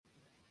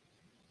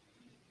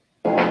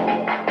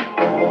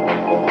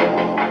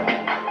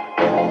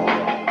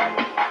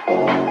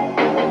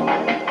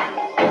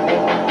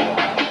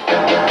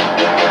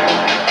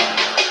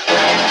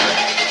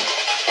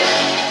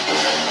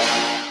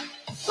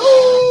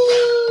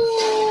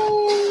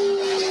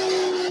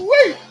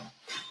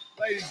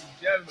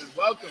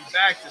welcome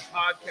back to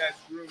Podcast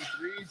Room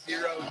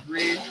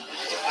 303.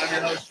 I'm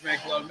your host,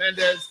 Frank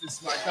Mendez. This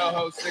is my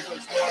co-host,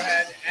 Nicholas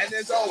Moorhead. And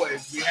as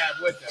always, we have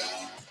with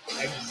us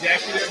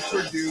executive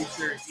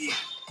producer, E.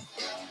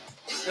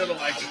 Still don't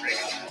like the radio.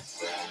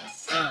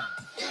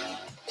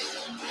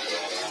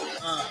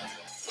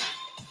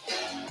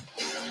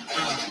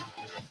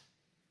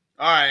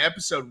 All right,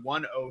 episode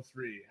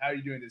 103. How are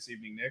you doing this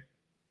evening, Nick?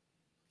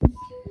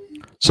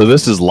 So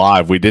this is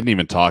live. We didn't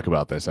even talk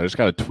about this. I just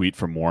got a tweet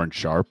from Warren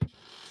Sharp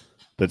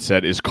that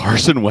said, "Is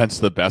Carson Wentz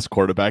the best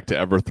quarterback to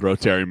ever throw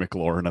Terry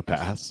McLaurin a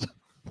pass?"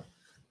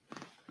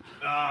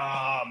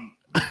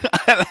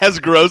 As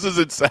gross as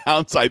it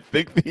sounds, I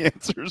think the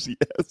answer is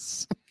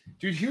yes.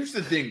 Dude, here's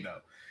the thing, though.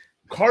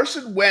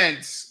 Carson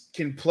Wentz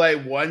can play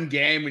one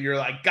game and you're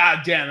like,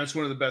 God damn, that's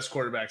one of the best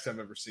quarterbacks I've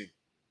ever seen.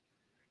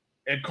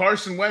 And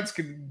Carson Wentz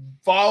can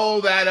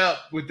follow that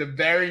up with the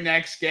very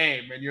next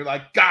game, and you're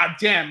like, God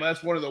damn,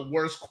 that's one of the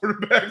worst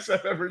quarterbacks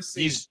I've ever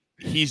seen.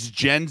 He's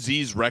Gen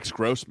Z's Rex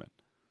Grossman.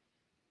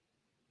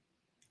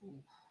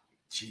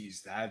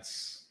 Jeez, that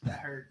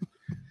hurt.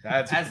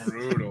 That's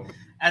brutal.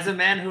 As a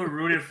man who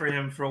rooted for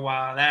him for a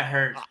while, that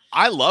hurt.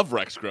 I love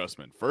Rex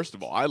Grossman. First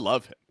of all, I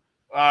love him.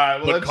 All right,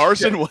 well, but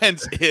Carson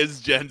Wentz is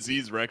Gen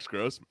Z's Rex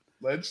Grossman.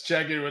 Let's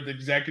check in with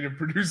executive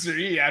producer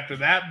E after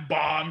that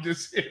bomb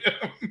just hit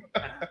him.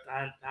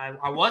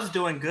 I was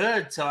doing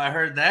good till I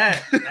heard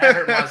that. That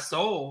hurt my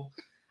soul.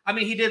 I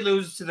mean, he did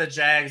lose to the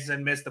Jags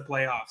and miss the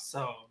playoffs.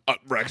 So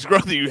Rex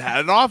Grossman, you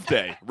had an off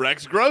day.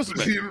 Rex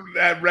Grossman.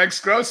 That Rex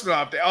Grossman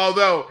off day.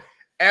 Although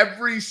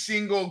every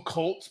single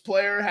Colts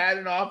player had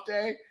an off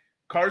day,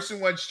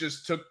 Carson Wentz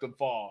just took the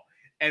fall.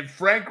 And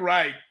Frank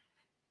Reich,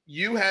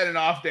 you had an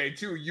off day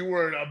too. You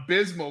were an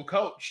abysmal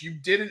coach. You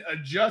didn't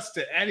adjust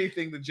to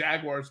anything the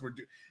Jaguars were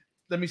doing.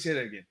 Let me say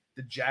that again.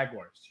 The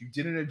Jaguars. You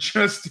didn't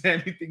adjust to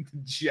anything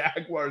the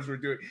Jaguars were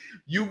doing.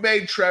 You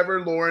made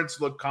Trevor Lawrence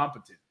look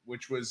competent,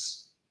 which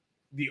was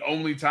the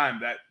only time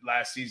that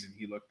last season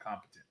he looked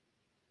competent.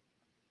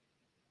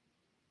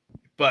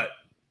 But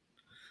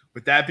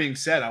with that being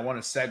said, I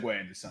want to segue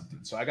into something.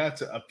 So I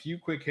got a few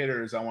quick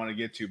hitters I want to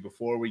get to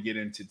before we get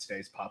into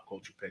today's pop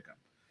culture pickup.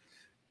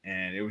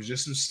 And it was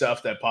just some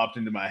stuff that popped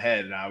into my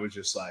head, and I was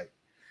just like,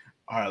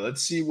 all right, let's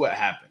see what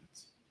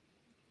happens.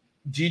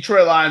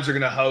 Detroit Lions are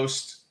going to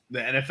host the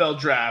NFL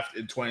Draft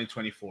in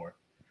 2024.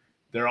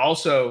 They're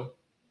also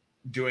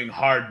doing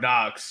Hard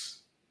Knocks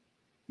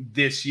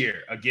this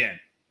year again.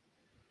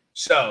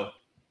 So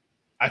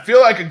I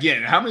feel like,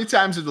 again, how many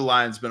times have the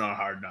Lions been on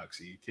Hard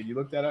Knocks? Can you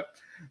look that up?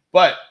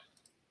 But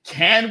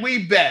can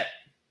we bet,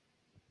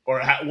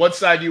 or what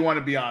side do you want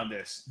to be on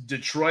this?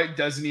 Detroit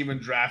doesn't even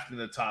draft in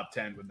the top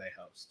 10 when they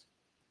host.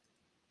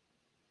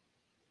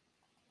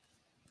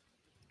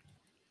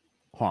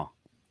 Huh.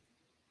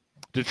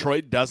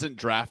 Detroit doesn't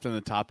draft in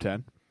the top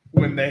 10?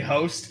 When they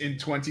host in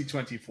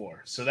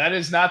 2024. So that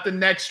is not the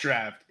next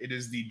draft. It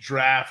is the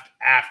draft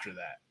after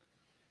that.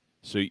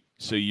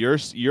 So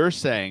you're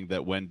saying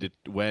that when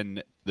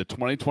the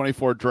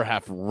 2024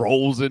 draft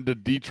rolls into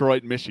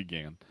Detroit,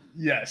 Michigan.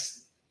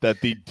 Yes. That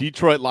the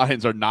Detroit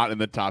Lions are not in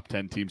the top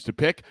 10 teams to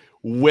pick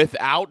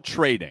without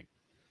trading.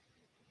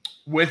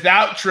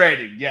 Without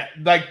trading, yeah.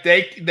 Like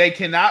they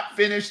cannot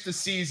finish the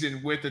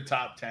season with a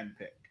top 10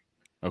 pick.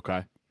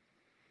 Okay.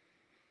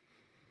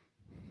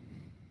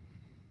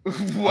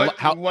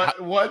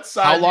 What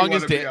side how long do you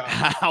is want to be on?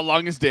 How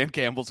long is Dan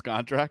Campbell's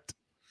contract?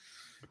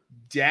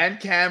 Dan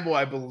Campbell,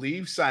 I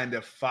believe, signed a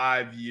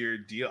 5-year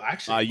deal.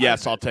 Actually,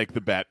 yes, I'll take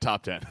the bet.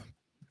 Top 10.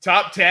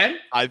 Top 10?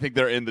 I think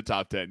they're in the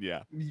top 10,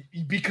 yeah.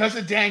 Because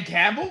of Dan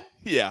Campbell?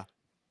 Yeah.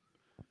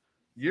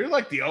 You're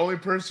like the only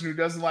person who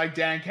doesn't like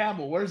Dan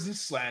Campbell. Where's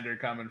this slander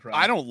coming from?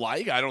 I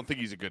don't think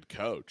he's a good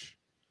coach.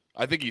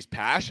 I think he's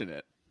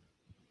passionate.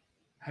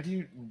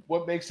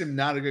 What makes him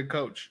not a good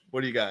coach?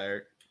 What do you got,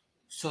 Eric?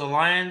 So the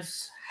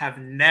Lions have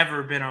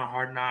never been on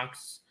Hard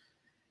Knocks.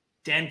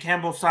 Dan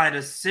Campbell signed a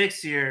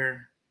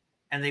 6-year,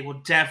 and they will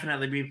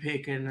definitely be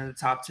picking in the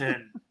top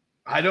 10.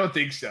 I don't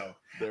think so.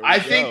 I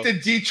think the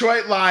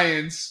Detroit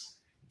Lions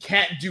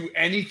can't do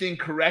anything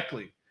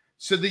correctly.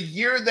 So the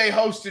year they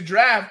host a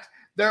draft,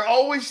 they're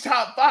always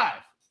top 5.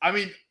 I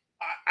mean,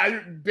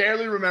 I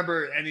barely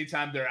remember any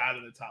time they're out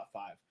of the top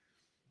 5.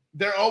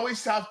 They're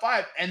always top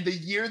 5. And the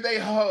year they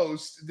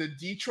host, the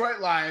Detroit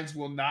Lions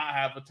will not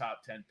have a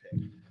top 10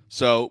 pick.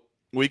 So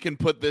we can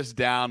put this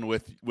down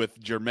with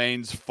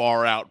Jermaine's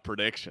far out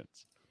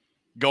predictions,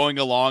 going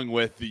along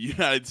with the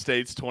United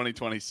States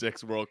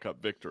 2026 World Cup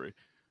victory.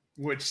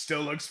 Which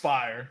still looks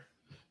fire.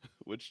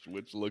 Which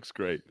looks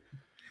great.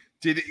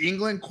 Did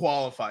England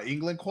qualify?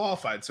 England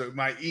qualified. So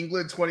my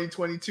England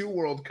 2022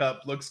 World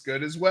Cup looks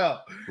good as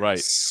well. Right.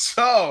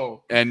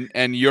 So and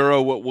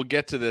Euro, we'll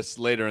get to this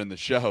later in the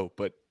show,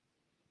 but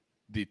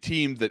the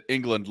team that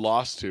England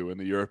lost to in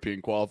the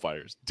European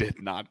qualifiers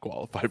did not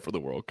qualify for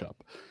the World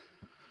Cup.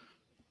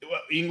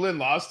 Well, England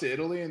lost to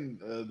Italy in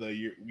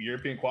the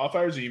European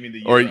qualifiers, or you mean the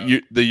Euro?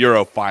 Or the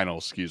Euro final,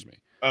 excuse me.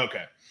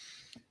 Okay.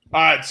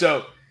 All right,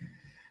 so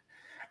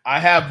I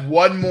have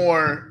one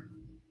more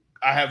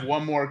I have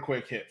one more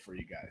quick hit for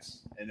you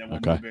guys, and then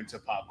we'll move into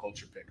pop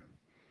culture pick'em.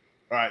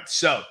 All right,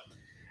 so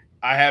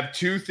I have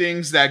two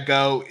things that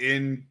go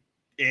in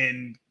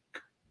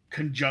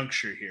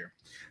conjuncture here.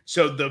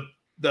 So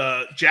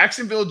the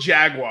Jacksonville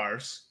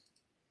Jaguars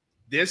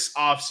this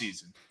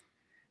offseason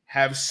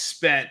have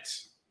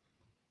spent,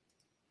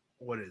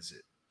 what is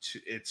it?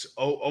 It's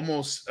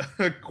almost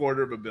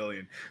 $250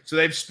 million. So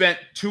they've spent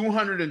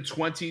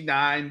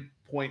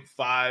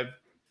 $229.5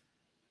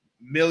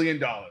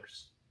 million.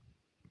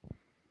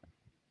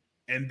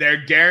 And their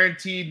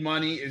guaranteed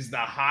money is the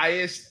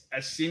highest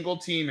a single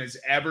team has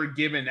ever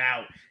given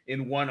out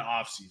in one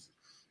offseason.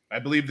 I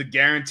believe the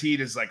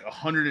guaranteed is like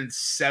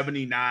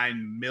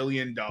 $179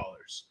 million,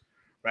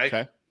 right?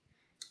 Okay.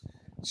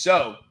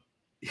 So,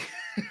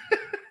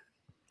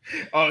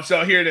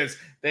 so here it is.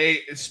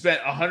 They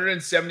spent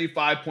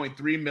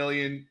 $175.3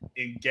 million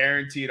in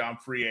guaranteed on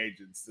free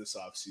agents this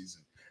offseason,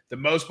 the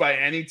most by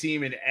any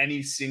team in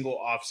any single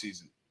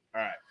offseason.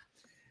 All right.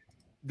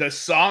 The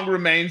song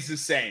remains the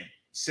same.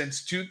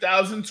 Since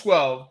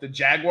 2012, the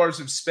Jaguars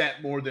have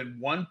spent more than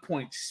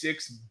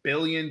 $1.6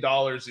 billion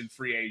in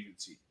free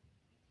agency.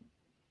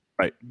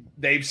 Right.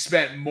 They've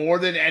spent more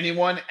than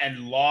anyone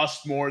and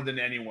lost more than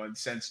anyone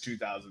since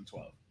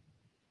 2012.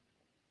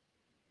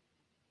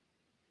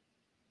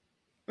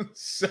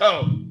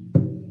 So,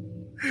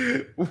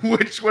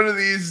 which one of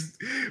these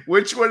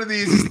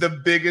is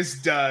the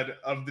biggest dud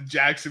of the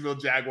Jacksonville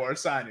Jaguar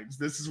signings?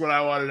 This is what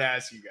I wanted to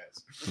ask you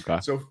guys. Okay.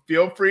 So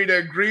feel free to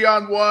agree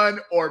on one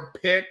or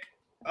pick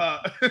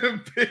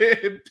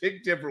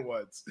different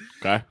ones.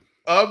 Okay.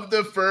 Of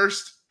the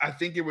first, I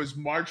think it was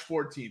March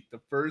 14th, the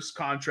first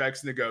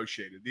contracts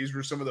negotiated. These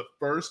were some of the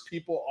first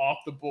people off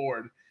the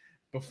board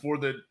before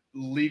the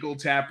legal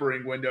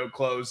tampering window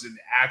closed and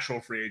actual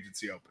free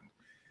agency opened.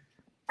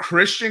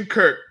 Christian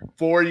Kirk,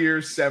 4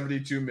 years,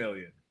 $72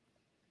 million.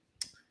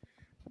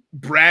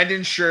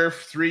 Brandon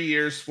Scherf, 3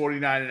 years,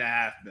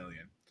 $49.5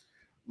 million.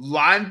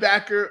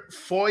 Linebacker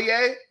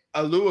Foye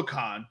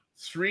Oluokun,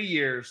 3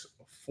 years,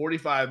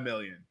 $45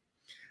 million.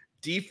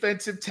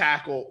 Defensive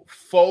tackle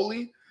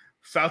Foley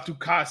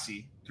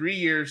Fatukasi, 3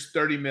 years,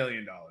 $30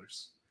 million.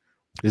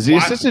 Is the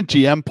assistant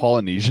GM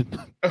Polynesian?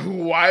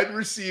 Wide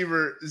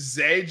receiver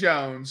Zay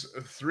Jones,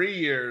 3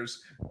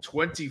 years,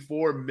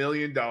 $24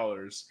 million.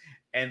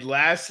 And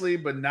lastly,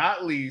 but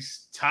not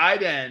least,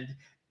 tight end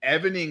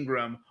Evan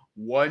Ingram,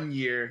 1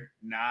 year,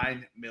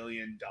 $9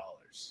 million.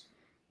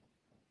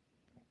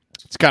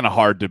 It's kind of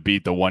hard to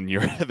beat the 1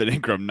 year Evan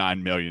Ingram,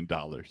 $9 million.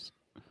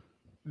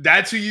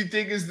 That's who you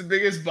think is the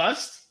biggest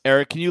bust?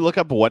 Eric, can you look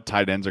up what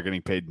tight ends are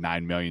getting paid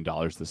 $9 million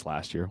this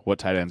last year? What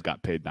tight ends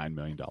got paid $9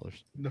 million?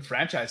 The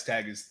franchise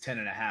tag is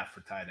 10.5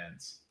 for tight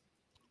ends.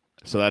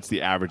 So that's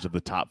the average of the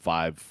top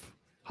 5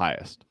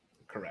 highest.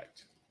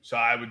 Correct. So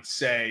I would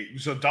say,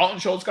 so Dalton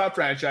Schultz got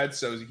franchised,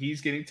 so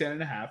he's getting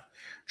 10.5.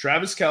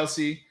 Travis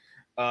Kelce,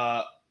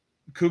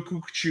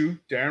 Kukuchu,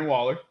 Darren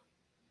Waller,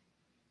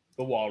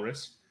 the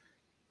Walrus.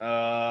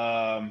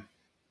 I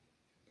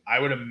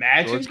would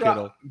imagine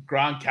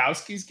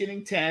Gronkowski's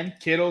getting 10.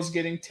 Kittle's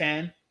getting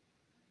 10.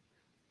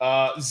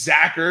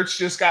 Zach Ertz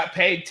just got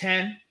paid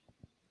 10.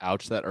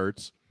 Ouch, that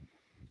hurts.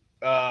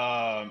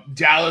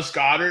 Dallas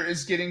Goedert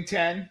is getting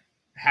 10.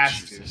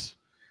 Has Jesus. to.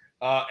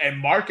 And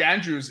Mark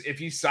Andrews, if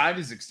he signed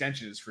his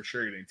extension, is for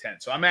sure getting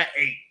 10. So I'm at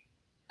 8.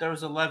 There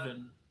was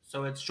 11.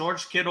 So it's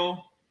George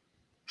Kittle,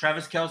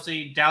 Travis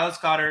Kelce, Dallas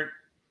Goedert,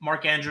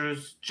 Mark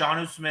Andrews,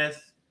 Jonnu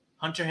Smith,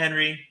 Hunter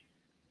Henry,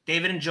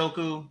 David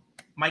Njoku,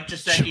 Mike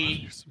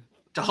Gesicki,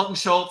 Dalton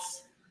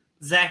Schultz,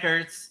 Zach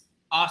Ertz,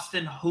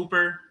 Austin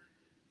Hooper,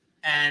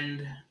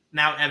 and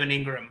now Evan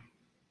Ingram.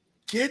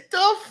 Get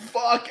the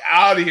fuck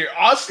out of here.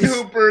 Austin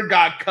Hooper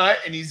got cut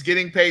and he's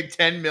getting paid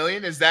 $10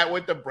 million. Is that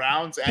what the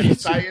Browns and the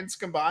Titans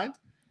combined?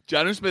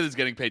 Jonnu Smith is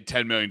getting paid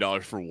 $10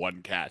 million for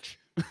one catch.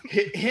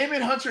 Him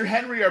and Hunter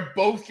Henry are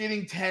both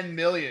getting $10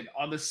 million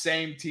on the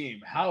same team.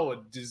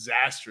 How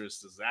disastrous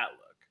does that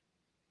look?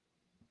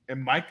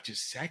 And Mike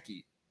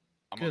Gesicki.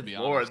 I'm going to be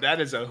Lord, honest. that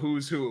is a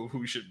who's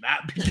who should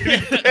not be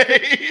getting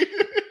paid.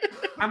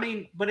 I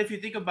mean, but if you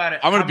think about it,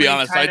 I'm going to be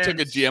honest. I took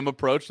a GM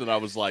approach that I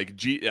was like,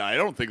 I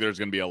don't think there's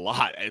going to be a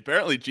lot.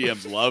 Apparently,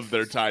 GMs love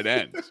their tight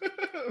ends.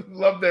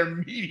 Love their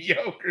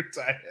mediocre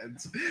tight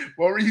ends.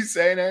 What were you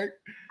saying, Eric?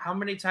 How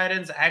many tight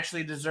ends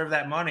actually deserve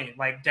that money?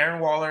 Like Darren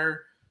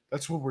Waller.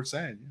 That's what we're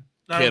saying.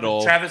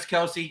 Kittle. Travis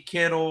Kelce,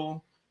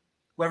 Kittle,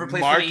 whoever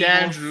plays Mark for the Eagles.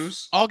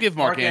 Andrews. I'll give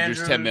Mark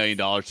Andrews $10 million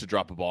to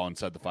drop a ball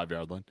inside the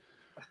 5-yard line.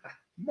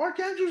 Mark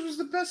Andrews was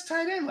the best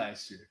tight end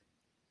last year.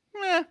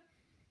 Eh.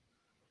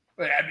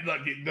 I mean, look,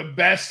 the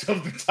best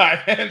of the tight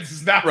ends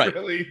is not Right.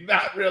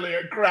 really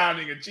a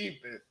crowning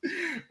achievement.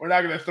 We're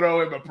not going to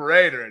throw him a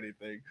parade or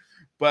anything.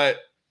 But,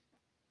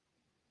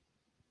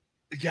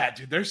 yeah,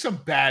 dude, there's some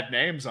bad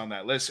names on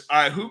that list.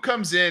 All right, who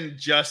comes in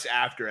just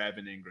after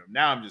Evan Ingram?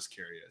 Now I'm just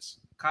curious.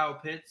 Kyle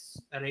Pitts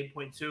at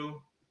 8.2.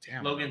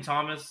 Damn. Logan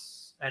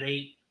Thomas at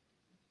 8.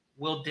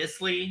 Will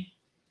Dissly.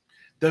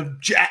 The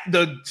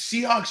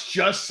Seahawks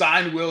just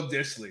signed Will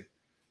Dissly.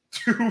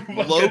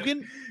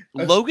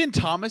 Logan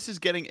Thomas is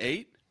getting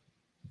 8?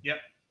 Yep.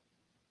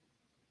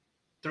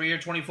 3-year,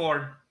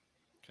 24.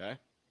 Okay.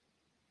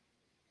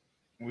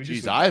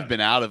 We I've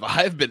been out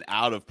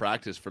of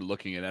practice for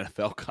looking at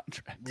NFL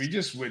contracts. We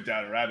just went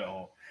down a rabbit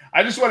hole.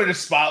 I just wanted to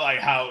spotlight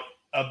how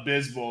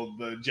abysmal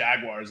the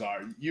Jaguars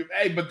are.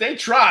 But they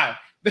try.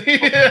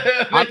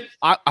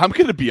 I'm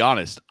going to be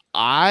honest.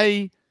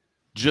 The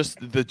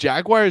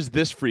Jaguars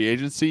this free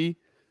agency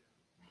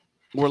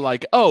were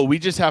like, oh, we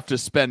just have to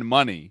spend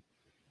money.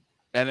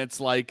 And it's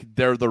like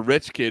they're the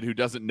rich kid who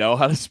doesn't know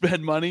how to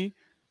spend money.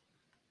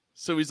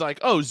 So he's like,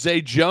 oh,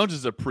 Zay Jones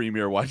is a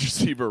premier wide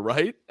receiver,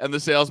 right? And the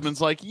salesman's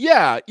like,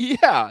 yeah,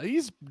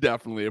 he's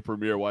definitely a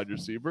premier wide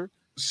receiver.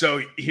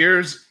 So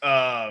here's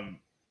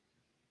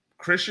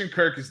Christian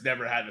Kirk has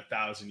never had a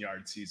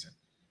 1,000-yard season,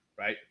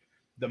 right?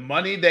 The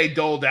money they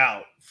doled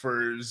out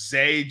for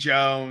Zay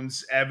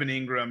Jones, Evan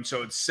Ingram,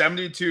 so it's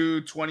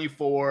 72,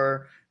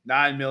 24,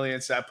 9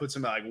 million. So that puts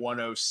him at like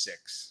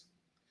 106,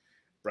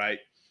 right?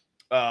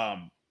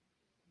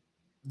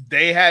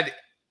 They had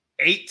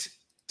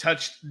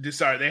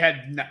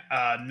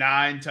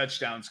 9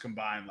 touchdowns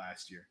combined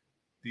last year.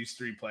 These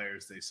 3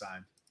 players they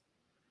signed.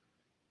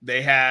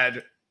 They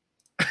had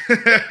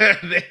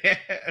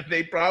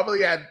they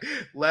probably had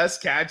less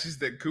catches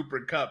than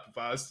Cooper Kupp if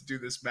I was to do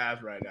this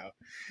math right now.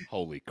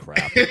 Holy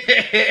crap.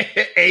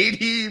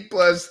 80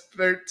 plus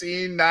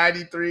 13,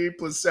 93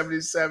 plus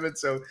 77.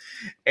 So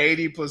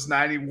 80 plus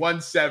 90,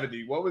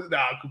 170.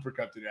 Cooper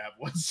Kupp didn't have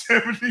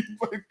 170,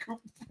 but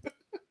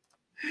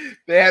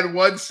they had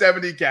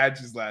 170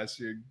 catches last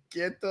year.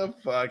 Get the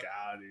fuck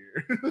out of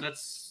here.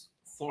 That's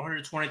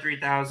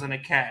 $423,000 a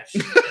catch.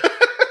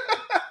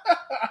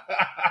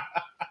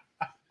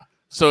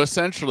 So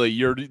essentially,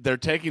 they're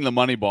taking the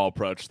Moneyball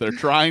approach. They're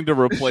trying to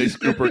replace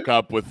Cooper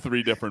Kupp with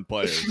 3 different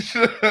players.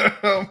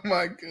 Oh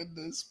my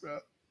goodness, bro.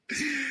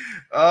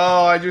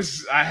 Oh,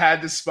 I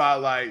had to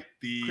spotlight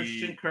the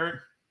Christian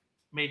Kirk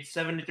made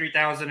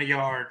 $73,000 a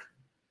yard.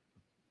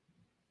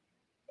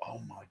 Oh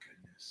my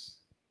goodness.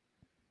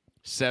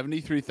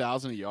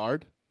 73,000 a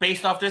yard?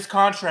 Based off this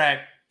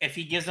contract, if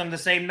he gives them the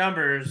same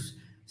numbers,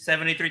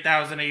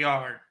 $73,000 a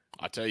yard.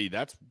 I tell you,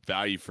 that's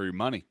value for your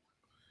money.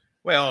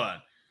 Wait, hold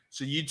on.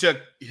 So you took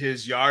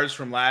his yards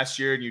from last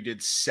year and you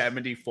did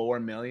 74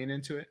 million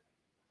into it?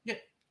 Yeah.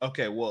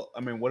 Okay, well, I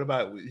mean, what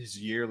about his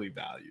yearly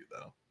value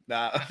though?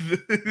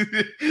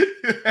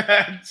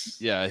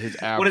 Yeah, his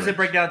average. What does it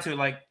break down to?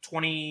 Like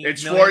 20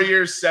 It's million? 4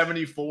 years,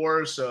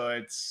 74, so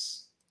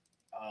it's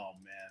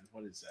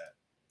what is that?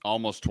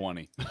 Almost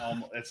 20.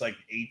 It's like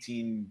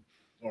 18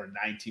 or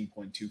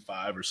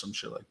 19.25 or some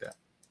shit like that.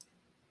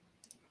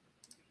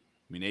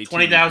 I mean,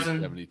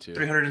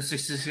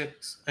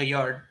 20,366 a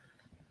yard.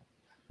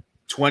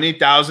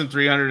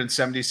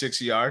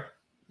 20,376 a yard.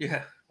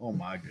 Yeah. Oh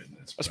my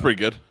goodness. That's pretty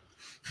good.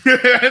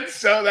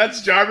 So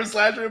that's Jarvis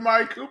Landry and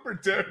Amari Cooper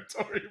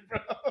territory, bro.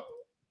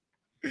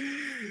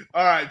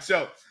 All right,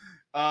 so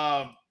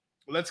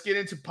let's get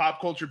into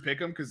pop culture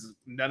pick'em because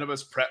none of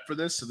us prepped for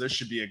this, so this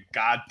should be a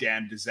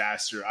goddamn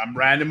disaster. I'm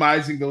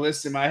randomizing the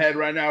list in my head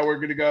right now. We're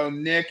gonna go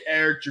Nick,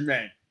 Eric,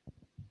 Jermaine.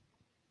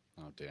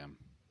 Oh damn!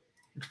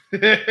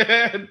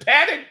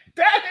 Panic!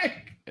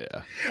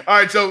 Yeah. All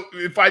right, so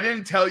if I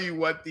didn't tell you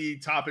what the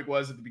topic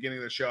was at the beginning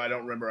of the show, I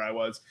don't remember I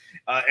was.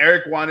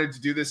 Eric wanted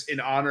to do this in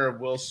honor of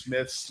Will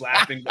Smith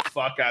slapping the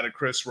fuck out of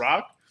Chris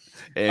Rock.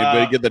 Hey,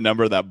 anybody get the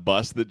number of that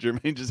bus that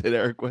Jermaine just hit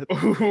Eric with?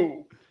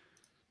 Ooh.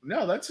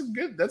 No, that's a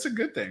good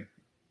thing.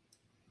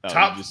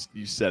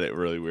 You said it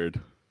really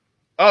weird.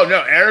 Oh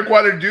no, Eric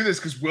wanted to do this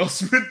because Will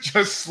Smith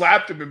just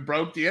slapped him and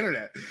broke the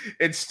internet.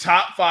 It's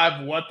top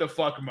 5 what the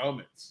fuck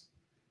moments.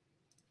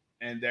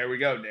 And there we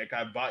go, Nick.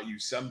 I bought you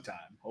sometime.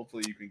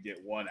 Hopefully you can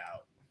get one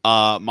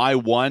out. My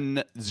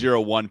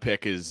 101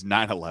 pick is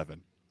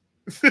 9/11.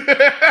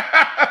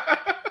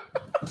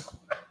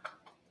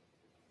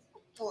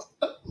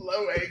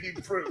 Low hanging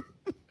fruit.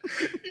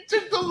 You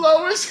took the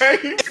lowest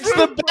hanging fruit. It's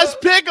the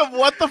best pick of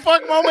what the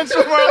fuck moments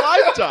of our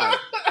lifetime.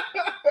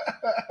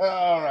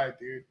 All right,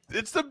 dude.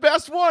 It's the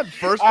best one.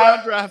 First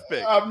round draft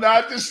pick. I'm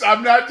not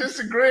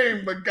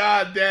disagreeing, but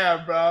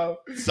goddamn, bro.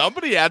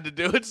 Somebody had to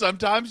do it.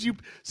 Sometimes you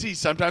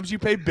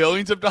pay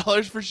billions of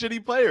dollars for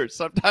shitty players.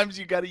 Sometimes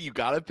you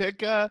gotta pick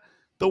the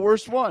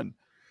worst one.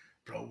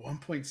 Bro,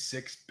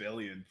 1.6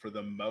 billion for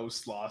the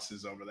most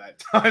losses over that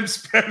time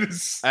span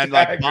is staggering. And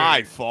like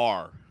by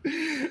far.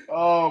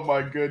 Oh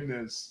my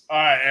goodness. All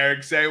right,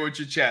 Eric, say it with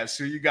your chest.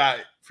 Who you got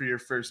for your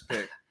first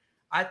pick?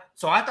 I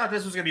thought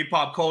this was gonna be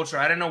pop culture.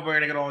 I didn't know we were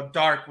gonna get all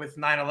dark with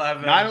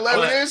 9/11.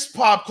 9/11 is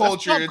pop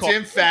culture. It's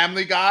in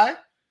Family Guy.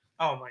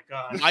 Oh my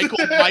god.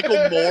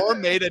 Michael Moore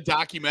made a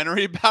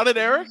documentary about it,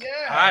 Eric.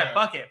 Yeah. All right,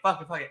 fuck it.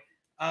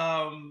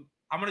 I'm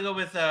gonna go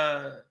with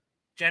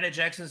Janet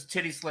Jackson's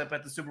titty slip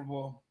at the Super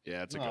Bowl. Yeah,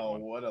 that's a good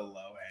one. What a low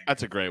hang.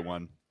 That's a great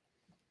one.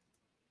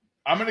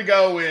 I'm gonna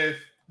go with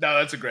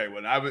that's a great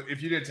one.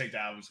 If you didn't take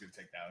that, I was gonna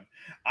take that one.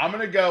 I'm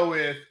gonna go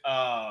with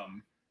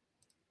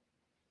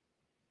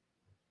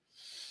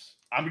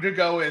I'm gonna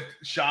go with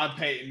Sean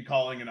Payton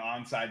calling an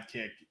onside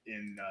kick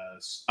in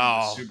the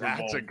Super Bowl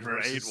that's a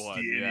great versus one,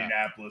 the yeah.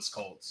 Indianapolis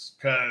Colts.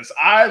 Because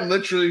I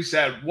literally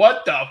said,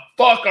 "What the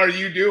fuck are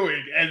you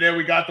doing?" And then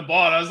we got the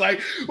ball, and I was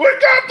like, "We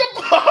got the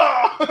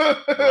ball!"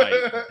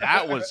 Right,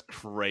 that was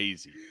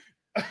crazy.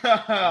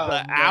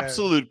 The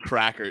absolute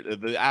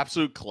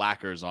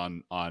clackers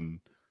on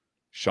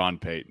Sean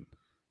Payton.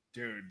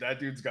 Dude, that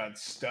dude's got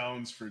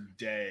stones for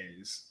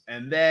days.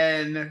 And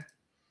then,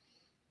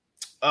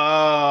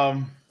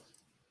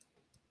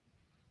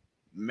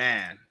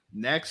 man,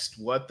 next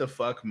what the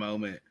fuck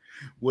moment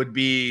would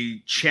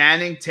be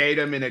Channing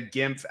Tatum in a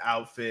GIMP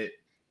outfit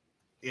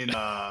in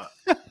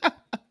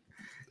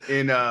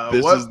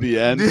This is the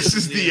end. This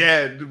is the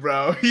end,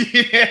 bro.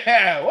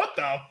 Yeah, what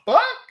the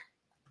fuck?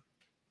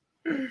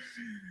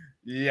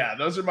 Yeah,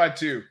 those are my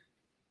two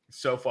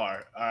so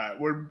far. All right,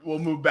 we'll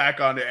move back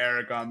on to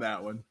Eric on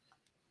that one.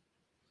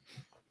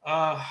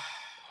 Oh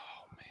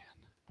man,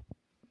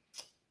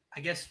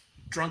 I guess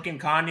drunken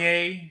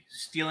Kanye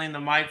stealing the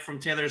mic from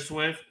Taylor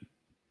Swift.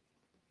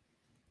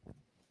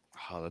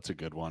 Oh, that's a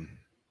good one.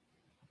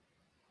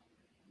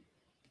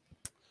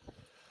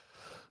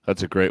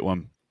 That's a great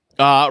one.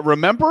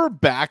 Remember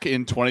back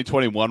in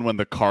 2021 when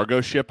the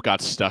cargo ship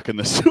got stuck in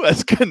the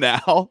Suez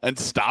Canal and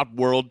stopped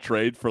world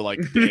trade for like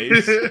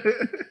days?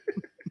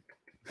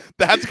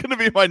 That's going to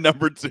be my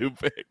number 2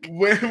 pick.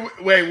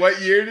 Wait,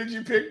 what year did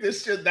you pick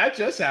this? That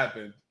just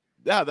happened.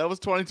 Yeah, that was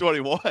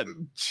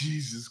 2021.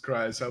 Jesus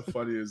Christ, how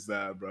funny is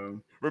that,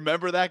 bro?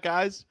 Remember that,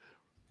 guys?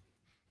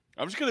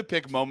 I'm just going to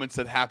pick moments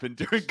that happened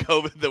during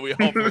COVID that we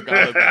all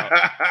forgot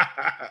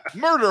about.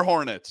 Murder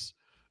hornets.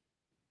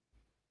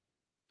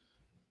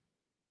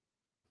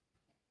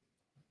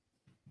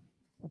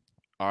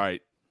 All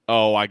right.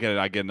 Oh, I get it.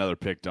 I get another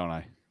pick, don't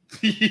I?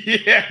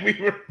 Yeah,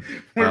 we're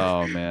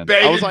oh man.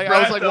 I was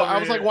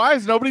like, why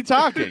is nobody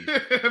talking?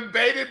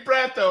 Bated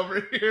breath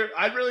over here.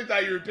 I really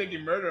thought you were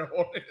picking murder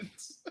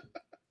hornets.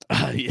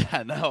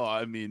 Yeah, no,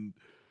 I mean,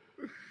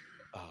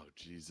 oh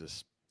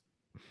Jesus.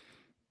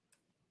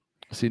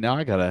 See, now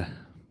I gotta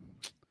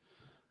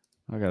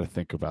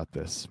think about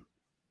this.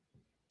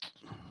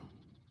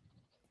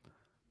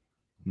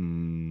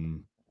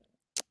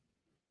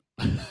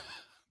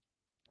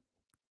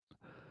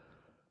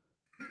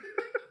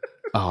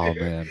 Oh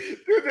man,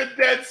 dude, the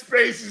dead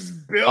space is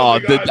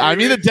building.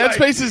 The dead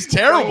space is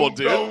terrible,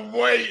 dude. The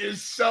weight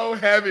is so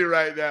heavy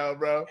right now,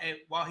 bro. And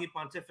while he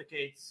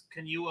pontificates,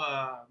 can you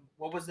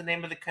what was the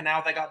name of the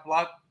canal that got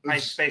blocked? I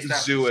spaced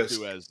out.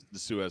 The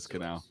Suez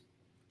Canal.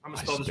 I'm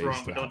gonna spell this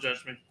wrong, but don't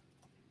judge me.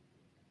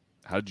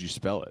 How did you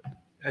spell it?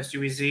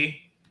 Suez.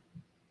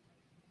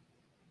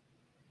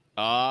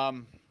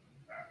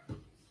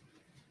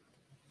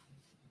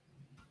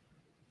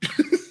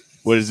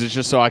 What is this?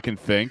 Just so I can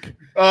think?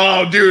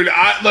 Oh, dude!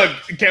 Look,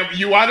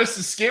 you want us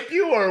to skip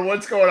you, or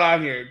what's going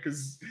on here?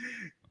 Because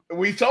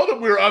we told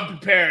him we were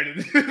unprepared,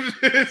 and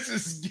this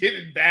is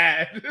getting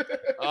bad.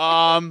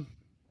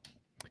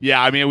 Yeah.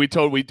 I mean, we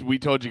told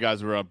you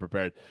guys we were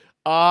unprepared.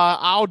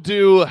 I'll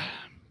do.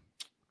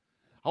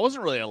 I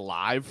wasn't really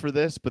alive for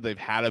this, but they've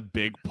had a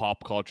big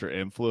pop culture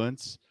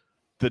influence.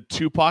 The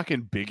Tupac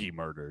and Biggie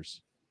murders.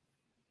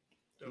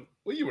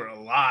 Well, you were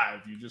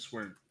alive. You just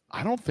weren't.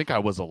 I don't think I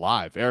was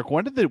alive. Eric,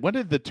 when did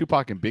the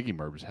Tupac and Biggie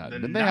murders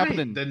happen? Didn't they happen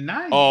in the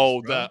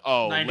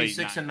 90s?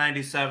 96 and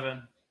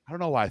 97. I don't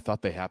know why I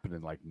thought they happened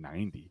in like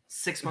 90.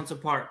 6 months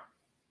apart.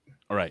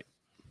 All right.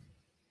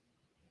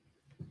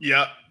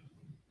 Yep.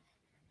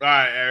 All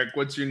right, Eric,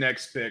 what's your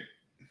next pick?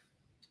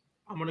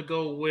 I'm gonna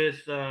go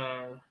with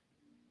the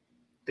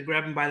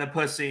grabbing by the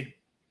pussy.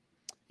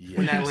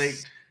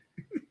 Yes.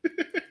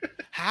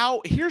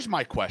 Here's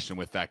my question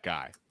with that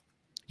guy.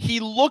 He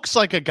looks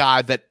like a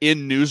guy that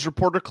in news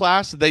reporter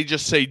class, they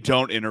just say,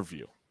 don't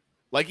interview.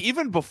 Like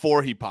even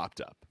before he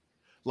popped up,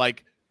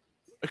 like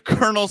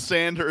Colonel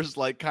Sanders,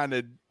 like kind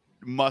of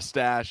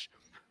mustache,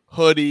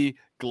 hoodie,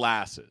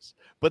 glasses.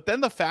 But then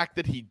the fact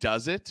that he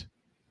does it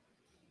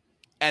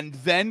and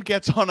then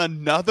gets on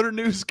another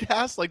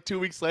newscast like 2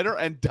 weeks later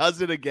and does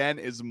it again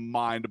is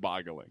mind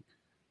boggling.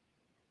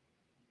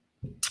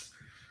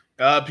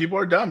 People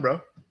are dumb,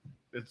 bro.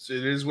 It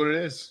is what it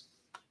is.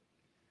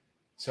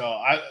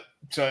 So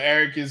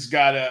Eric has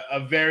got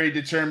a very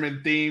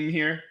determined theme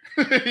here.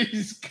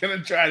 He's going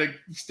to try to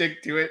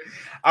stick to it.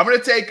 I'm going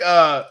to take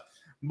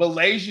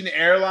Malaysian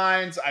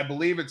Airlines. I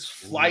believe it's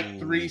Flight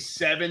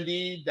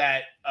 370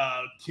 that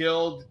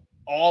killed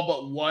all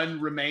but one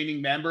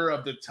remaining member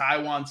of the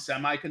Taiwan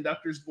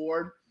Semiconductors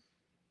Board.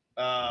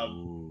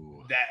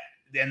 And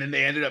then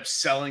they ended up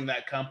selling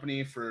that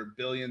company for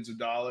billions of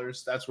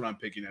dollars. That's what I'm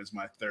picking as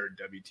my third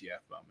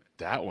WTF moment.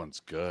 That one's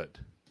good.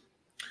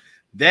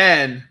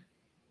 Then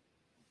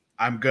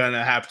I'm going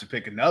to have to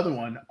pick another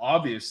one,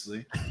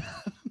 obviously.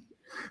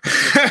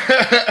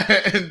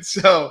 And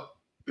so,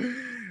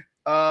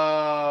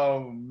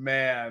 oh,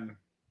 man.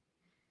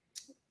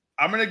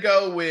 I'm going to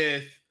go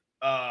with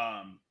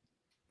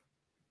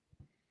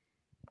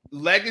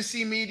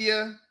legacy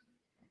media,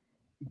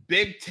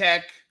 big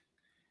tech,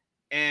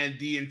 and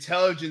the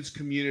intelligence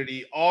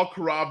community all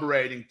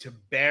corroborating to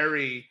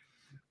bury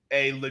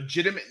a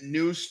legitimate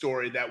news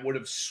story that would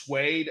have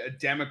swayed a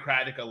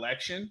Democratic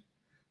election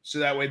so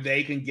that way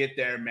they can get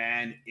their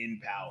man in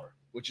power,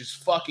 which is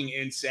fucking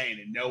insane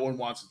and no one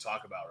wants to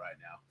talk about right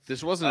now.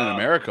 This wasn't in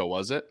America,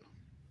 was it?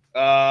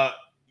 No,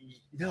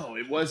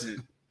 it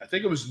wasn't. I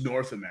think it was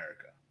North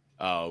America.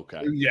 Oh,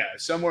 okay. Yeah,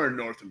 somewhere in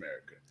North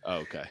America. Oh,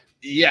 okay.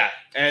 Yeah,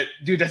 and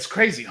dude, that's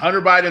crazy.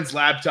 Hunter Biden's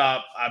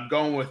laptop. I'm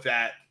going with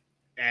that,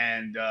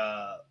 and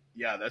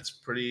yeah, that's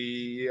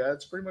pretty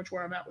much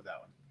where I'm at with that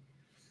one.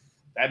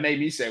 That made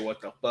me say, "What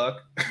the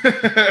fuck?"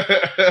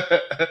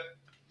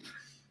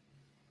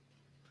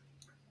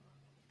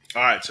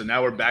 All right, so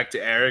now we're back to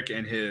Eric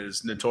and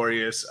his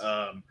notorious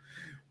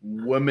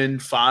women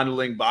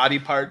fondling body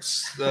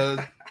parts.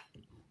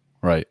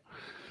 Right.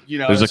 You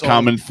know, there's a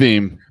common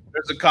theme.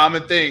 There's a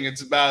common thing.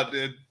 It's about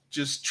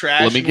just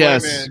trash. Let me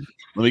guess.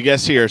 Let me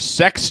guess here.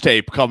 Sex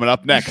tape coming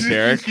up next,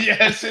 Eric.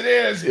 Yes, it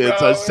is. Bro.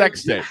 It's a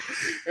sex tape.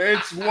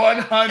 It's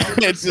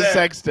 100%. It's a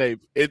sex tape.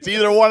 It's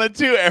either one or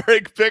two.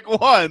 Eric, pick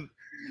one.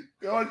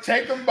 Go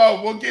take them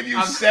both. We'll give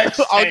you sex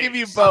tapes. I'll give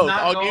you both.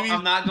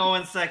 I'm not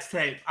going sex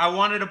tape. I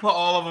wanted to put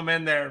all of them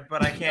in there,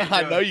 but I can't do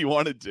I know you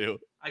wanted to.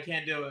 I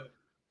can't do it.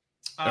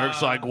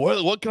 Eric's like,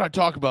 what can I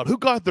talk about? Who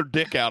got their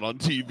dick out on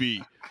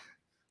TV?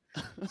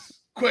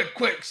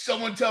 Quick.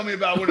 Someone tell me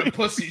about when a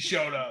pussy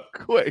showed up.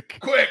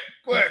 Quick.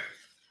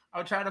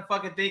 I'm trying to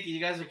fucking think.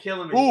 You guys are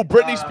killing me. Ooh,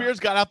 Britney Spears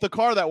got out the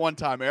car that one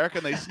time, Eric,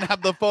 and they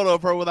snapped the photo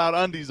of her without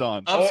undies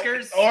on.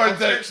 Upskirts? Or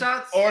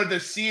shots? Or the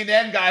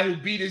CNN guy who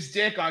beat his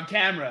dick on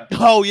camera.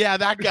 Oh, yeah,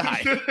 that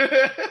guy.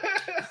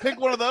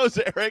 Pick one of those,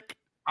 Eric.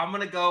 I'm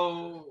going to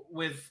go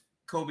with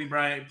Kobe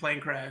Bryant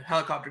plane crash,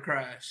 helicopter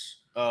crash.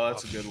 Oh,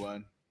 that's a good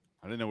one.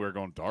 I didn't know we were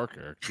going dark,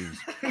 Eric.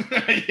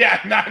 Jeez. Yeah,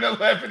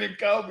 9/11 and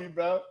Kobe,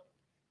 bro.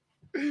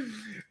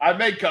 I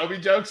make Kobe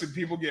jokes and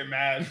people get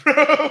mad, bro.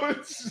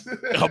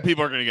 Oh,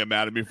 people are going to get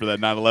mad at me for that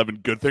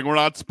 9/11. Good thing we're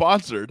not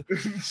sponsored.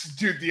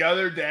 Dude, the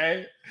other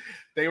day,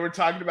 they were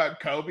talking about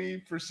Kobe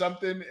for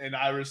something, and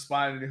I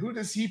responded, who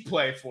does he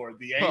play for?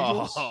 The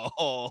Angels?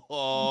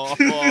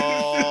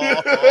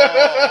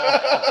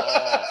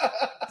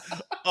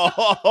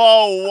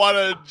 Oh, what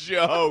a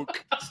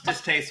joke. It's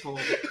distasteful.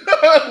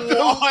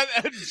 What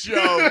a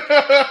joke.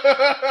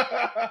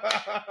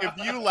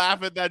 If you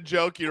laugh at that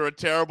joke, you're a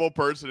terrible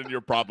person and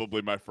you're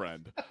probably my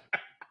friend.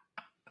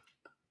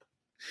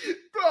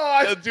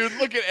 Dude,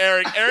 look at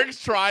Eric.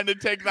 Eric's trying to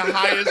take the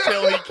highest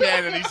hill he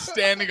can, and he's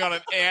standing on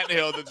an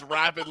anthill that's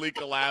rapidly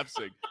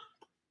collapsing.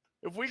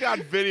 If we got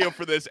video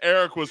for this,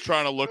 Eric was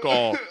trying to look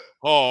all,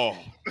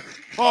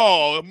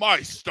 my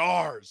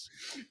stars.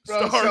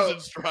 Bro, stars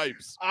and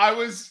stripes. I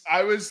was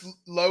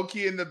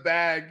low-key in the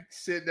bag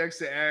sitting next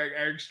to Eric.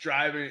 Eric's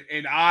driving,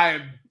 and I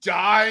am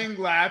dying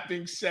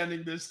laughing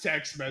sending this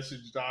text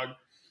message, dog.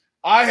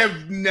 I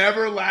have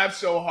never laughed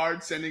so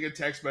hard sending a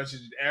text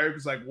message. Eric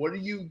was like, what are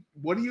you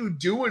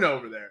doing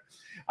over there?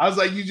 I was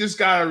like, you just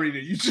gotta read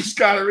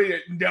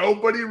it.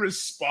 Nobody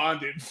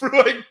responded for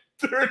like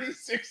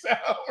 36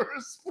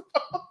 hours, bro.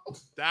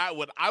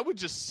 I would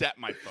just set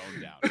my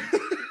phone down.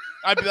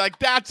 I'd be like,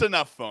 that's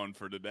enough phone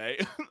for today.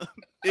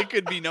 It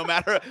could be no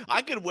matter.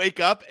 I could wake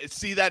up and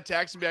see that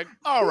text and be like,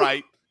 all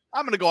right,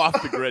 I'm going to go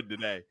off the grid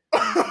today.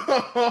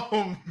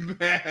 Oh,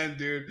 man,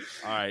 dude.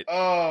 All right. Oh,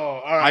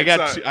 all right.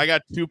 I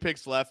got 2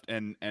 picks left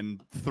and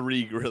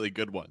 3 really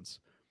good ones.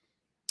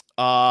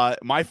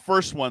 My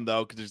first one,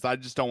 though, because I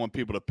just don't want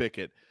people to pick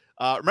it.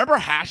 Remember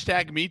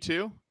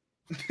 #MeToo?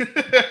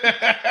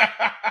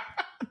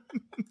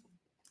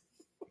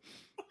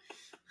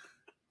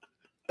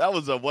 That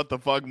was a what the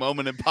fuck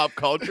moment in pop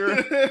culture.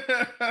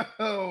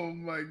 Oh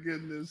my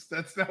goodness,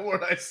 that's not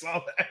where I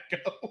saw that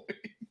going.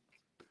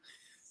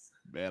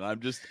 Man,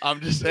 I'm just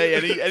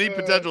saying any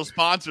potential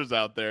sponsors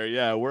out there,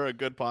 yeah, we're a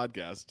good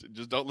podcast.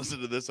 Just don't listen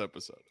to this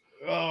episode.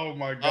 Oh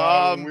my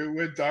god, we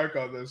went dark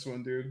on this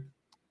one, dude.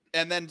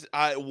 And then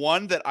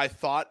one that I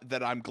thought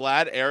that I'm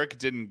glad Eric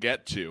didn't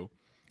get to.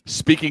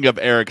 Speaking of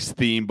Eric's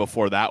theme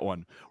before that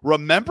one,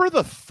 remember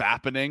the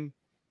fappening?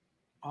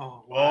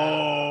 Oh,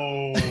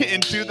 wow. In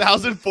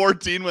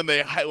 2014 when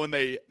they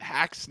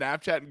hacked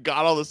Snapchat and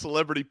got all the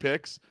celebrity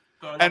pics.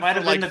 And for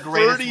like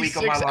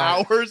 36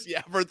 hours,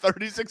 for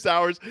 36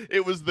 hours,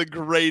 it was the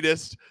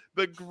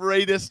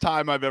greatest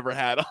time I've ever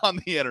had on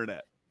the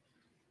internet.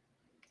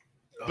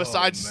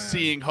 Besides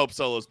seeing Hope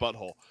Solo's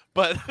butthole.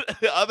 But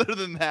other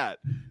than that,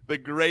 the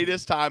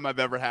greatest time I've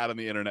ever had on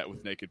the internet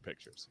with naked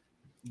pictures.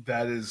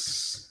 That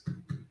is,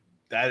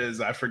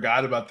 I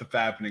forgot about the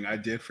fappening. I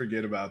did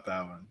forget about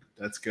that one.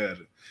 That's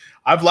good.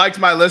 I've liked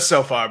my list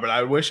so far, but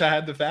I wish I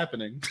had the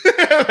fappening.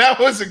 That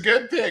was a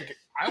good pick.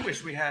 I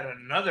wish we had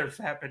another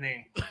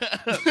fappening.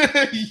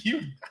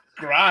 You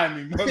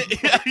grimy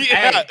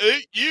yeah,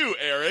 hey. You,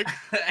 Eric.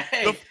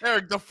 Hey.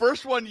 Eric, the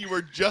first one you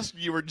were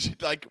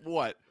like,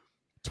 what,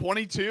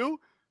 22?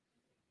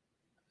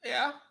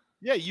 Yeah.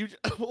 Yeah,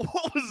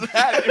 what was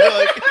that? You're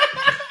like,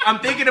 I'm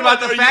thinking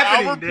about the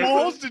fappening. Albert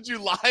Pujols? Did you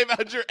lie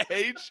about your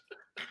age?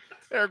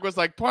 Eric was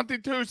like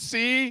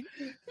 22C.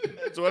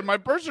 That's what my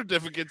birth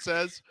certificate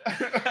says.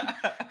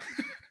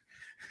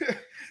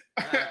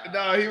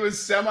 No, he was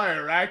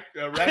semi-erect.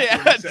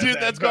 Yeah, dude,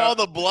 that's how all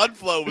the blood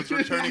flow was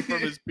returning from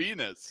his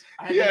penis.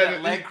 I had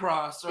that leg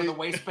cross or the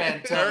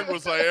waistband. Eric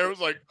was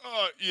like,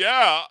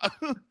 yeah.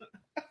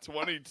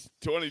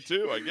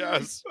 2022, I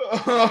guess.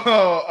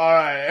 Oh, all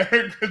right,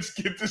 Eric, let's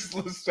get this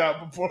list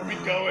out before we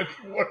go any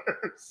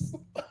worse.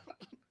 All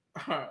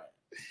right.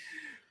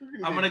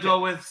 I'm going to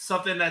go with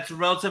something that's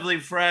relatively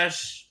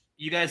fresh.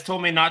 You guys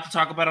told me not to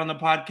talk about it on the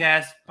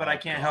podcast, but I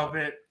can't help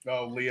it.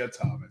 Oh, Leah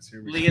Thomas.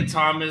 Here we Leah go.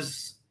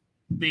 Thomas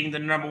being the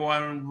number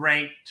one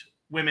ranked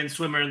women's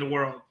swimmer in the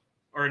world,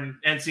 or in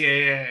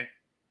NCAA.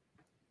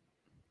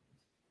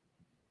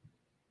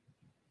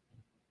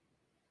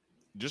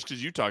 Just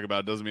because you talk about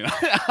it doesn't mean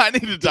I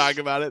need to talk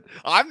about it.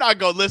 I'm not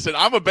going to listen.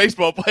 I'm a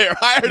baseball player.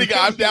 I already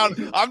got. I'm down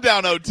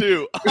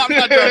 0-2. I'm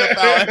not trying to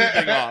foul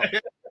anything off.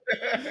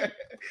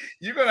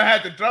 You're gonna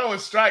have to throw a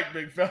strike,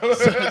 big fella.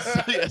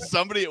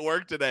 Somebody at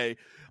work today.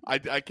 I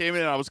came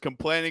in and I was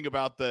complaining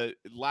about the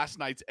last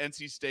night's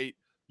NC State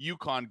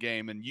UConn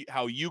game and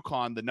how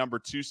UConn, the number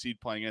 2 seed,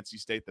 playing NC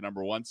State, the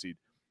number 1 seed.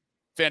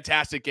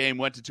 Fantastic game.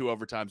 Went to 2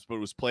 overtimes, but it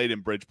was played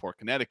in Bridgeport,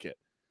 Connecticut.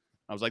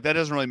 I was like, that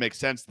doesn't really make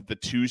sense that the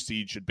 2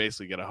 seed should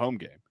basically get a home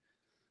game.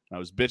 And I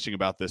was bitching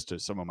about this to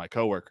some of my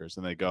coworkers,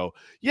 and they go,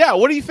 "Yeah,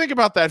 what do you think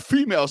about that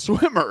female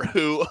swimmer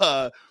who's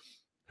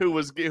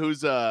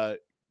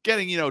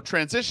getting,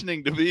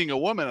 transitioning to being a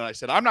woman?" And I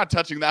said, "I'm not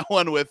touching that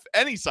one with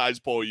any size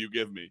pole you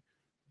give me,"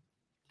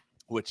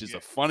 which is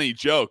a funny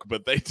joke,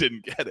 but they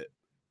didn't get it.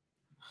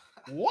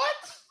 What?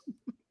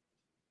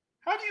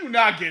 How do you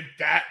not get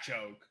that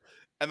joke?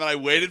 And then I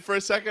waited for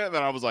a second, and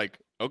then I was like,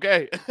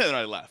 okay, and then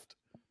I left.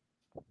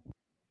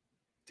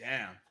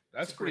 Damn,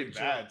 that's pretty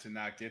bad to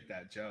not get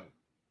that joke.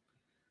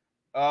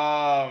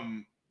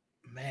 Man,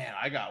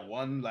 I got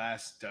one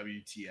last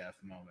WTF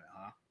moment,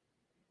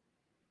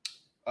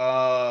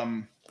 huh?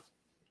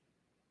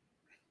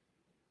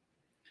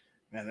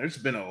 Man, there's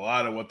been a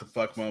lot of what the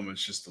fuck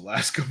moments just the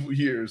last couple of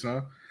years,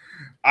 huh?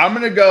 I'm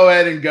gonna go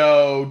ahead and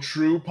go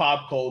true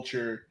pop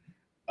culture.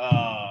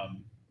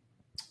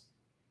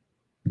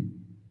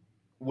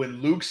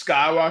 When Luke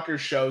Skywalker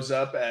shows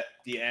up at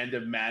the end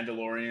of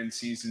Mandalorian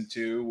season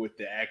 2 with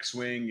the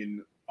X-Wing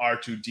and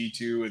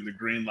R2-D2 and the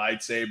green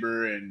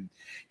lightsaber, and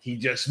he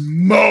just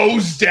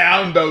mows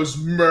down those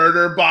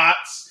murder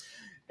bots,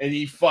 and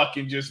he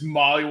fucking just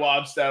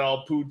mollywobs that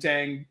all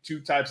poo-tang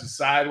 2 types of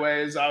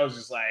sideways. I was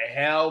just like,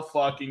 hell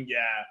fucking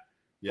yeah.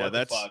 Yeah, what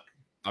that's. the fuck?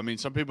 I mean,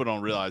 some people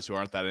don't realize who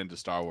aren't that into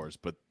Star Wars,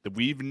 but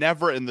we've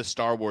never in the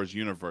Star Wars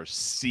universe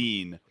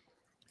seen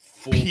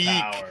Full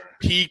power.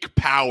 Peak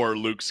power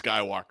Luke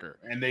Skywalker.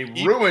 And they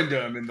ruined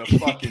him in the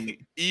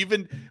fucking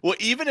even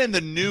in the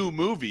new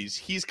movies,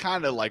 he's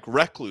kind of like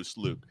recluse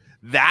Luke.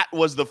 That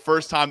was the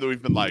first time that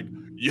we've been like,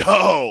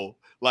 yo,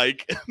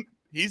 like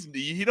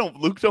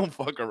Luke don't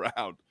fuck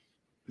around.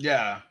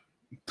 Yeah.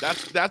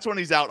 That's when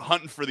he's out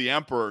hunting for the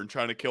Emperor and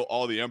trying to kill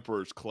all the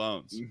Emperor's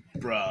clones.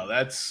 Bro,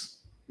 that's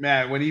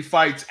man, when he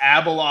fights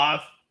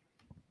Abeloth.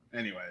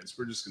 Anyways,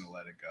 we're just gonna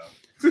let it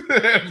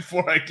go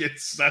before I get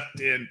sucked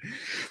in.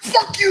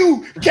 Fuck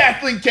you,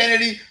 Kathleen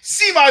Kennedy.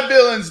 See my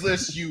villains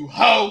list, you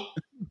hoe.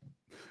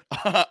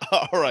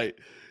 All right,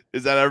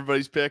 is that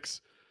everybody's picks?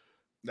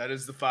 That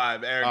is the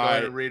 5. Eric, All go ahead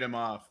right. and read them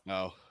off. No.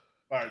 All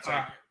right, sorry.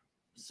 All right.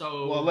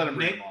 So Well, let him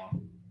read Nick, them all.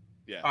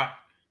 Yeah. All right.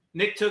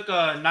 Nick took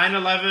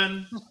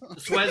 9/11,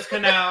 the Suez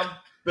Canal.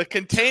 The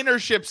container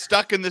ship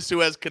stuck in the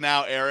Suez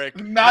Canal, Eric.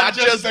 Not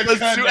just the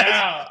canal. Suez.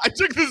 I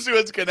took the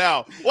Suez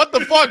Canal. What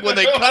the fuck? When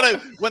they cut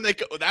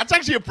it, that's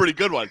actually a pretty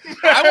good one.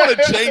 I want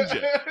to change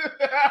it.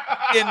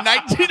 In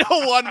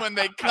 1901, when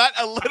they cut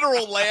a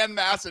literal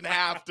landmass in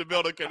half to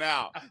build a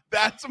canal.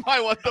 That's my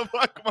what the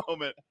fuck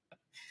moment.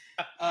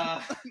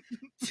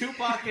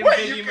 Tupac and Wait,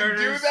 Biggie you can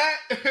murders. do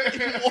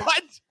that?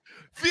 What?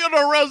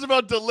 Theodore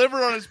Roosevelt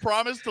delivered on his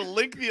promise to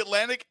link the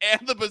Atlantic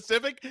and the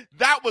Pacific.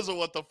 That was a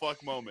what the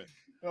fuck moment.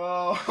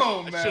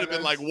 Oh man, It should have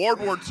been like World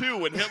War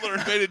II when Hitler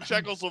invaded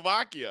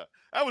Czechoslovakia.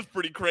 That was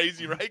pretty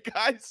crazy, right,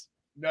 guys?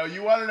 No,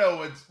 you want to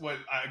know what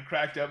I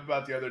cracked up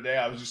about the other day?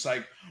 I was just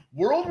like,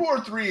 World War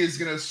III is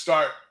going to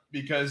start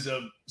because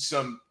of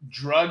some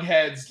drug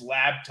head's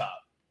laptop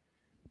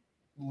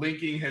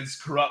linking his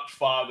corrupt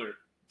father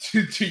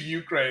to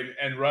Ukraine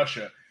and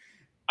Russia.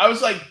 I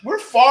was like, we're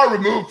far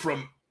removed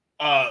from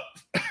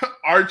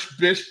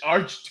Archduke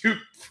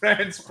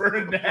Franz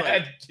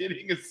Ferdinand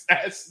getting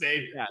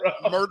assassinated,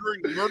 bro.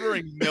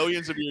 Murdering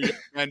millions of your young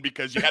men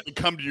because you had to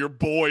come to your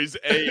boy's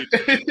aid.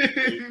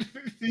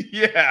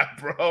 Yeah,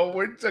 bro.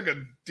 We took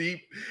a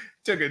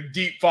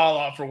deep fall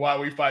off for why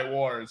we fight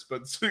wars.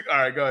 But all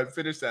right, go ahead,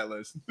 finish that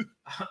list.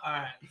 All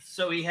right.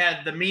 So he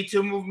had the Me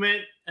Too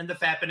movement and the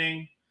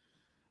fappening.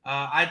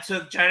 I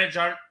took Janet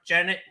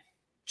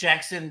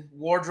Jackson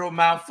wardrobe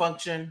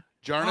malfunction.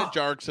 Janet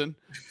Jackson.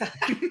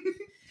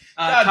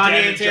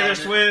 Kanye and Taylor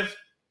Swift.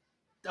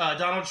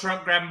 Donald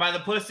Trump grabbing by the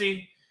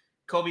pussy.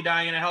 Kobe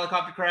dying in a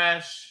helicopter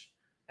crash.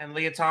 And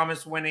Leah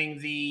Thomas winning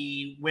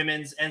the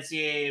women's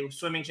NCAA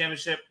swimming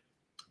championship.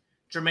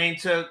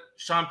 Jermaine took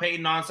Sean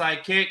Payton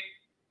onside kick.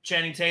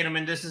 Channing Tatum,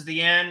 and this is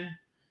the end.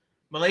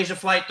 Malaysia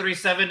Flight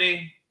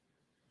 370.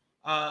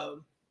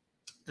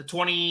 The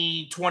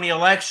 2020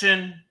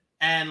 election,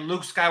 and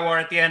Luke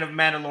Skywalker at the end of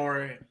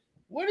Mandalorian.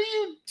 Why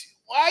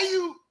are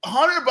you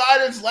Hunter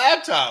Biden's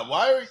laptop?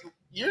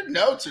 Your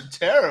notes are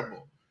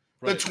terrible.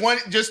 Right.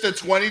 The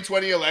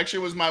 2020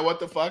 election was my what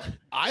the fuck?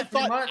 I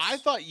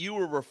thought you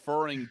were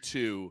referring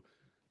to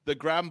the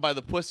grab him by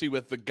the pussy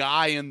with the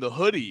guy in the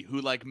hoodie who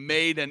like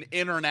made an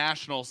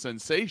international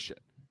sensation.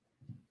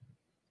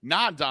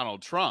 Not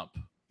Donald Trump.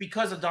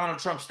 Because of Donald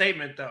Trump's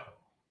statement, though.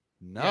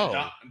 No.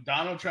 Yeah,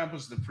 Donald Trump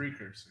was the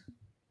precursor.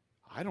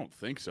 I don't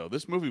think so.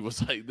 This movie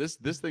was like this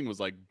thing was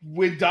like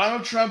when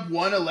Donald Trump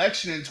won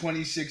election in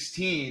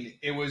 2016,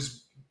 it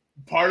was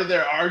part of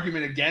their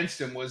argument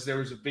against him was there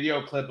was a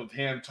video clip of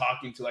him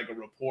talking to like a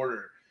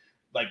reporter,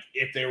 like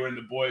if they were in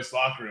the boys'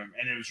 locker room,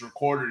 and it was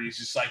recorded. He's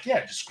just like,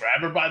 yeah, just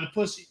grab her by the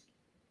pussy.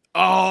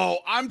 Oh,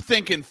 I'm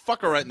thinking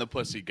fuck her right in the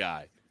pussy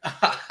guy.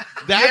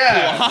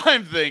 That's what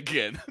I'm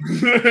thinking.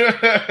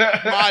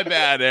 My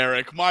bad,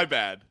 Eric. My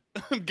bad.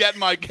 Get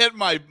my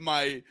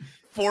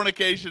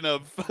fornication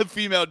of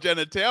female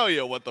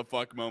genitalia, what the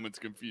fuck moments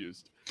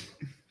confused.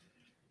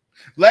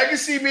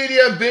 Legacy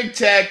media, big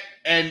tech,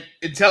 and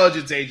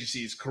intelligence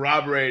agencies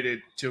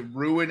corroborated to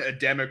ruin a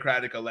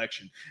democratic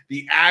election.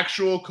 The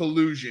actual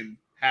collusion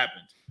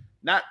happened,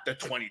 not the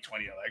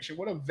 2020 election.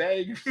 What a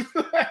vague...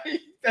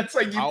 That's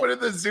like you put in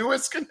the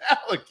Suez Canal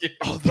again.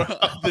 Oh,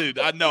 dude,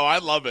 I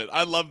love it.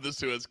 I love the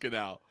Suez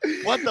Canal.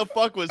 What the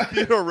fuck was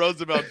Theodore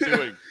Roosevelt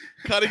doing?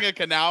 Cutting a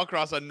canal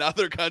across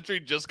another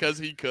country just because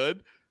he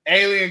could?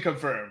 Alien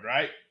confirmed,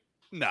 right?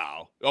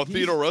 No. Oh,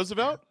 Theodore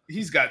Roosevelt?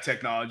 He's got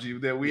technology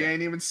that we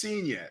ain't even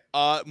seen yet.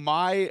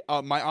 My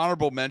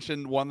honorable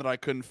mention, one that I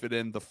couldn't fit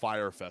in, the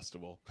Fire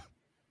Festival.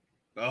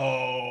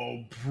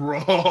 Oh,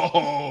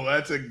 bro,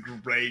 that's a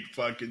great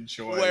fucking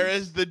choice.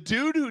 Whereas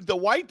the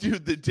white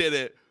dude that did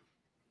it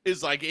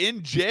is like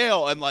in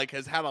jail and like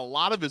has had a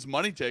lot of his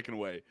money taken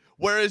away.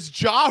 Whereas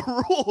Ja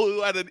Rule,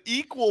 who had an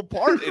equal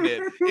part in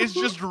it, is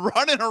just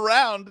running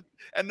around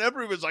and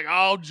everybody was like,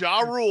 oh,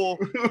 Ja Rule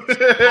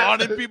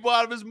pawning people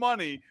out of his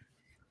money.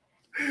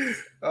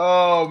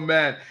 Oh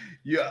man.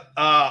 Yeah.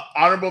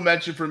 Honorable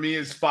mention for me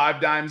is 5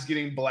 Dimes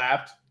getting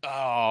blapped.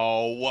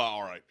 Oh,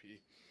 well,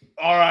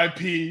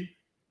 R.I.P.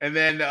 And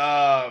then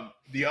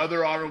the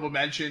other honorable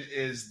mention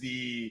is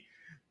the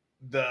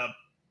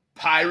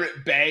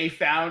Pirate Bay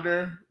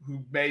founder who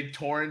made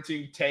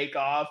torrenting take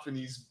off, and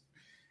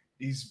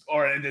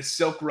and the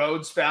Silk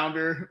Roads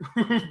founder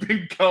who've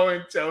been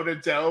going toe to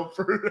toe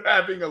for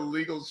having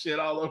illegal shit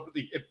all over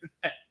the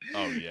internet.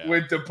 Oh yeah,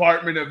 with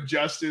Department of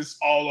Justice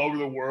all over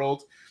the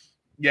world.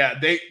 Yeah,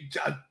 I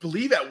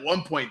believe at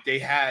one point they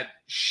had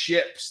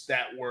ships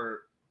that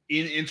were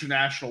in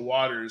international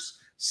waters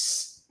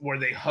where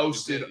they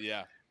hosted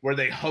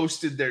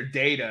their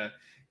data,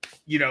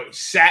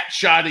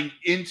 sat-shotting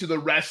into the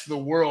rest of the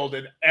world,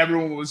 and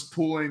everyone was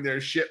pulling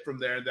their shit from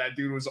there. And that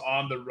dude was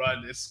on the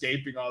run,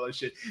 escaping all this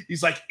shit.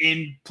 He's like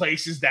in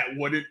places that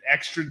wouldn't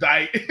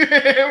extradite.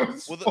 It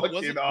was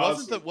fucking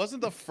awesome.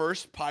 Wasn't the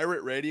first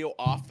pirate radio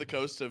off the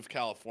coast of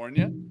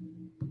California?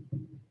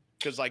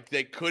 Because like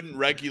they couldn't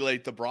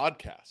regulate the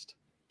broadcast.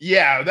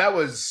 Yeah,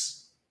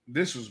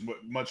 this was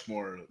much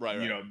more. Right.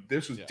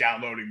 This was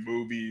downloading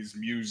movies,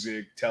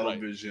 music,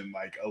 television,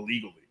 like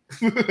illegally.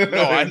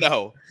 No, I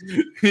know.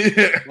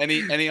 Yeah.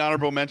 Any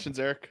honorable mentions,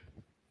 Eric?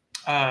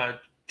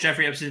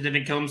 Jeffrey Epstein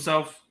didn't kill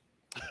himself.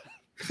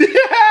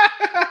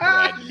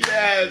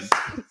 Yes.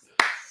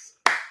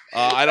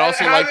 I'd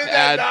also like to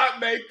add.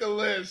 Not make the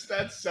list.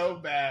 That's so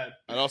bad.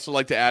 I'd also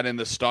like to add in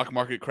the stock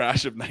market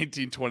crash of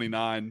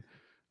 1929,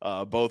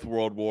 both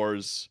world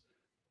wars,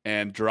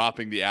 and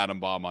dropping the atom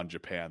bomb on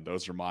Japan.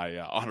 Those are my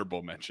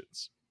honorable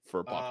mentions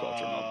for pop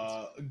culture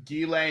moments.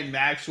 Ghislaine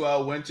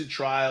Maxwell went to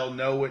trial.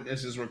 No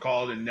witnesses were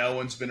called, and no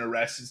one's been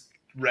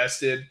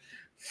arrested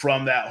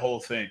from that whole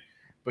thing.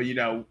 But,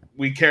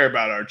 we care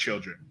about our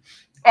children.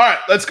 All right,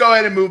 let's go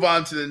ahead and move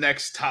on to the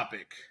next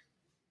topic.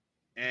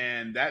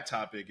 And that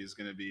topic is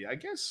going to be, I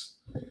guess,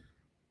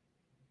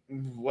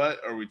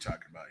 what are we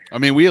talking about here? I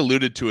mean, we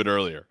alluded to it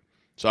earlier.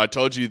 So I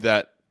told you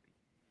that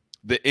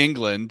the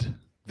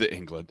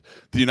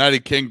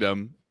United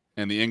Kingdom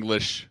and the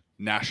English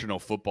national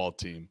football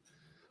team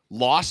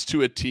lost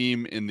to a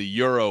team in the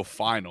Euro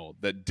final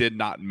that did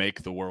not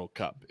make the World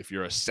Cup. If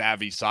you're a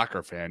savvy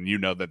soccer fan, you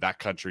know that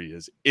country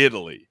is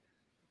Italy.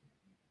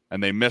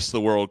 And they missed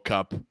the World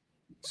Cup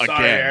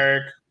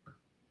again.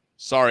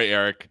 Sorry,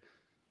 Eric.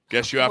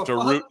 Guess you have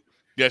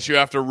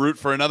to root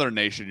for another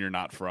nation you're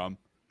not from.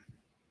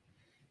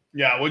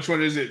 Yeah, which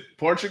one is it?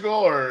 Portugal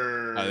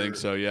or I think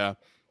so, yeah.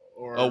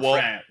 Or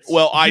France?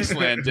 Well,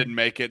 Iceland didn't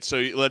make it. So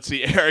let's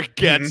see. Eric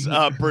gets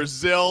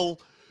Brazil,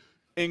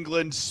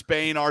 England,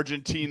 Spain,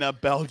 Argentina,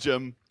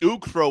 Belgium,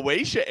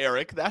 Croatia,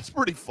 Eric. That's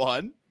pretty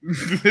fun.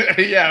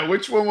 Yeah,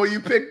 which one will you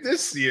pick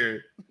this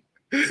year?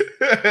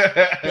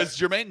 Because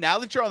Jermaine, now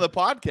that you're on the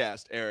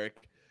podcast, Eric,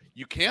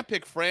 you can't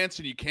pick France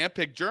and you can't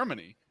pick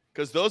Germany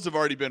because those have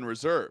already been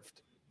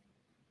reserved.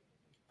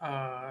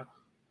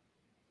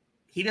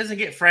 He doesn't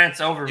get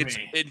France over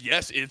me.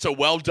 Yes, it's a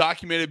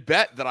well-documented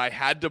bet that I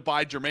had to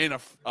buy Jermaine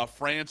a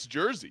France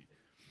jersey.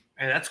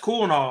 Hey, that's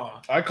cool and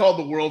all. I called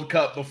the World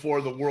Cup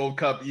before the World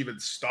Cup even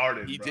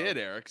started. He bro. did,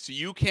 Eric. So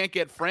you can't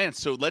get France.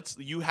 So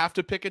you have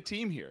to pick a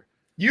team here.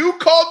 You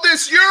called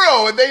this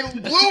Euro, and they blew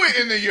it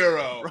in the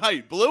Euro.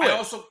 Right, blew it. I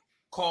also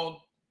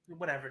called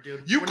whatever,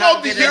 dude. You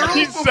called the Euro.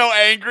 He's so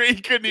angry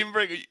he couldn't even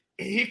bring it.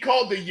 He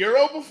called the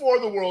Euro before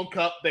the World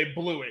Cup. They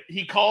blew it.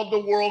 He called the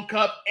World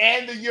Cup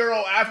and the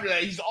Euro after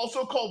that. He's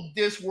also called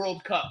this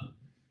World Cup.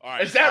 All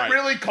right, is that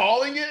really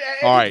calling it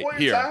at all any right,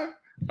 point in time?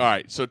 All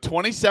right, so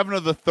 27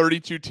 of the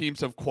 32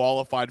 teams have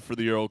qualified for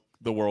the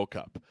World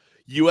Cup.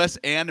 U.S.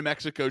 and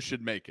Mexico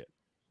should make it.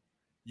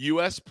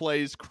 U.S.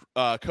 plays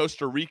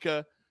Costa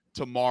Rica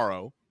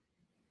tomorrow,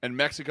 and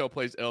Mexico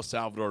plays El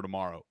Salvador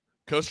tomorrow.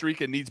 Costa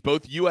Rica needs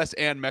both U.S.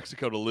 and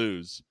Mexico to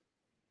lose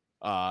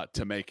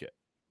to make it.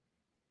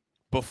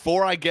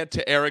 Before I get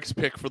to Eric's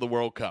pick for the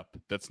World Cup,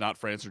 that's not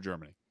France or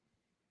Germany,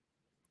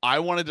 I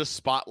wanted to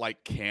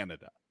spotlight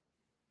Canada.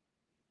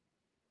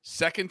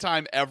 Second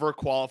time ever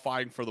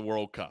qualifying for the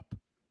World Cup.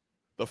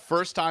 The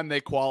first time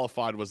they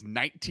qualified was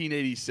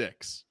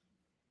 1986.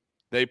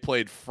 They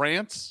played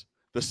France,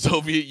 the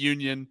Soviet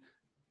Union,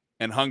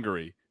 and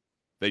Hungary.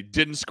 They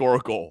didn't score a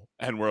goal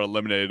and were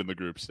eliminated in the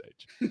group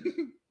stage.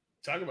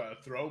 Talk about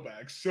a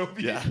throwback.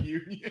 Soviet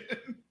Union.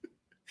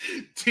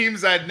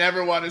 Teams I'd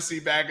never want to see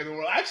back in the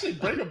world. Actually,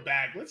 bring them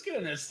back. Let's get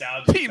a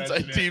nostalgia.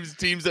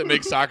 Teams that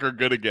make soccer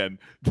good again.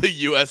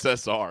 The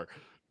USSR.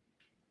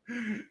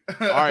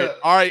 All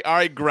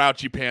right,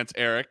 grouchy pants,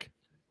 Eric.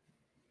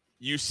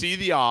 You see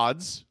the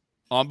odds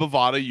on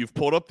Bovada. You've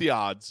pulled up the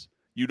odds.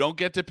 You don't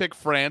get to pick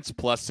France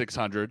plus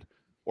 600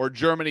 or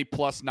Germany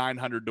plus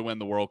 900 to win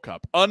the World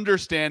Cup.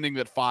 Understanding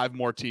that 5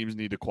 more teams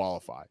need to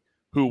qualify.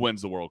 Who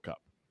wins the World Cup?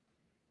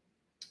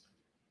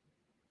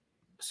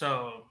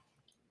 So,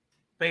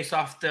 based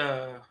off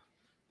the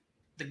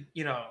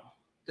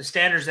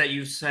standards that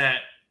you set,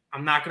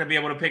 I'm not going to be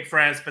able to pick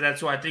France, but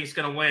that's who I think is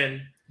going to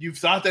win. You've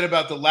thought that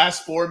about the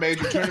last 4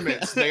 major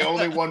tournaments. They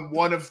only won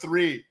 1 of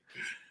 3.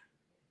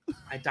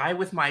 I die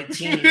with my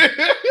team.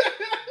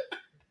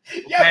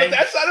 Yeah, but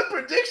that's not a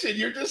prediction.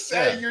 You're just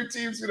saying your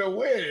team's going to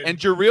win.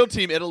 And your real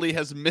team, Italy,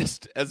 has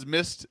missed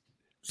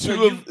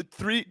 2 of the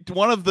 3.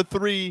 One of the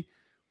 3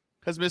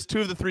 has missed 2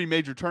 of the 3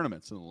 major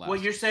tournaments in the last.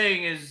 What you're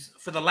saying is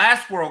for the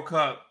last World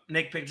Cup,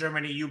 Nick picked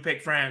Germany, you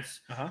picked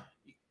France.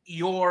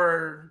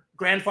 You're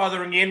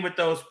grandfathering in with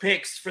those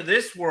picks for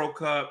this World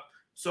Cup,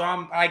 so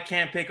I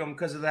can't pick them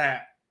because of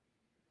that.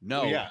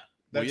 No.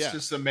 That's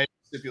just a major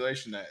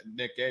stipulation that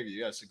Nick gave you.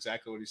 Yes,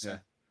 exactly what he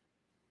said.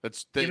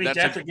 Give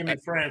me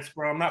France,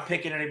 bro. I'm not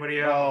picking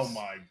anybody else. Oh,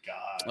 my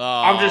God. Oh,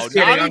 I'm just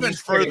kidding. Not even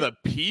for the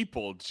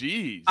people.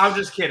 Jeez. I'm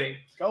just kidding.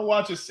 Go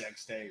watch a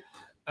sex tape.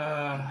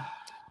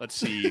 Let's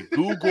see.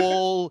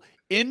 Google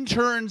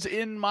interns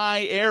in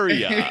my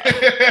area.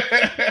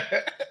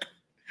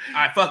 All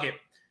right, fuck it.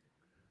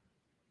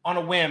 On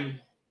a whim,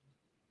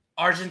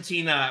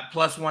 Argentina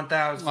plus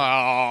 1,000.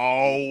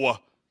 Oh.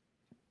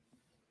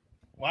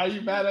 Why are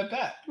you mad at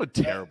that? What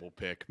a terrible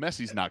pick.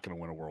 Messi's not going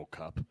to win a World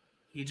Cup.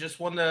 He just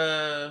won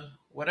the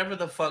whatever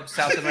the fuck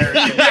South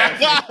American.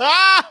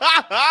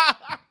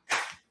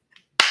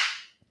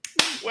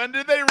 When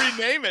did they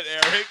rename it,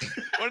 Eric?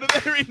 When did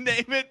they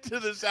rename it to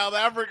the South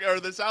Africa or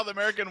the South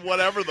American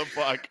whatever the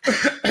fuck?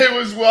 It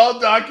was well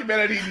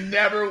documented. He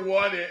never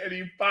won it, and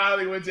he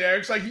finally went to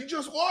Eric's like, he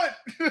just won.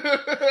 Get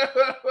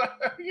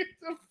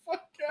the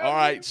fuck out. All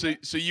right,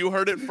 so you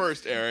heard it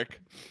first, Eric.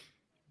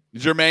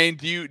 Jermaine,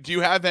 do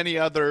you have any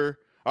other?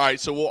 All right,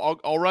 so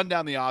I'll run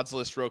down the odds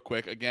list real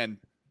quick. Again,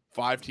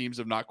 5 teams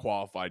have not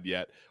qualified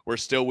yet. We're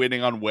still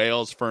waiting on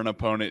Wales for an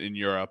opponent in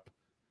Europe.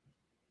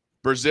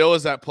 Brazil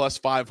is at plus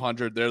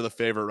 500. They're the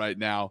favorite right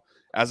now.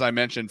 As I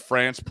mentioned,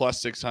 France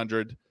plus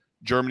 600.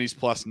 Germany's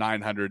plus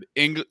 900.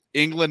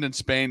 England and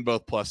Spain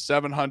both plus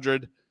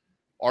 700.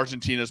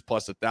 Argentina's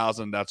plus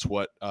 1,000. That's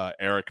what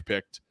Eric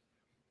picked.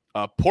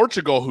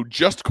 Portugal, who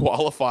just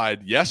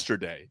qualified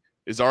yesterday,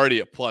 is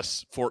already at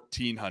plus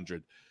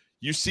 1,400.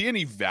 You see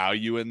any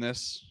value in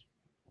this,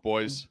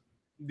 boys?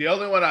 The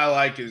only one I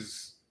like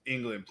is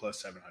England plus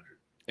 700.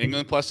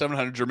 England plus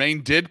 700.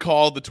 Jermaine did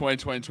call the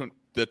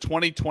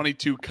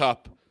 2022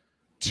 Cup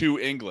to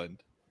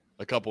England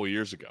a couple of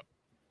years ago.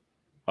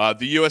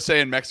 The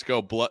USA and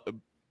Mexico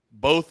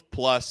both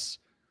plus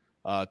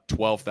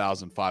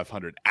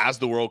 12,500 as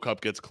the World Cup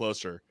gets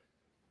closer.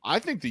 I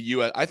think the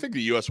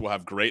US will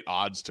have great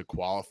odds to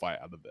qualify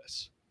out of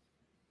this.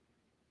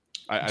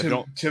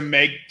 To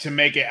make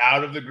it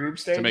out of the group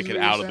stage. To make it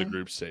out of the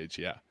group stage,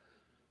 yeah.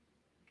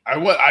 I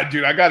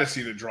got to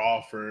see the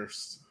draw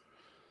first.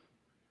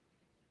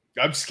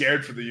 I'm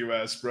scared for the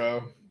US,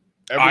 bro.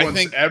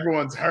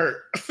 Everyone's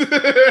hurt.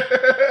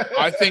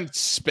 I think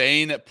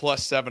Spain at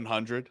plus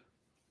 700.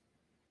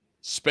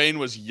 Spain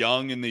was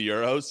young in the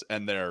Euros,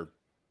 and they're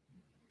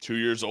 2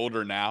 years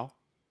older now.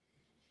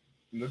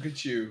 Look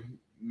at you,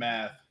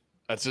 math.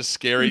 That's a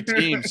scary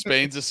team.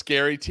 Spain's a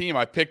scary team.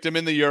 I picked them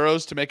in the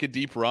Euros to make a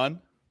deep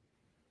run.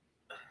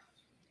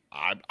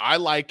 I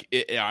like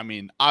it. I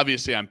mean,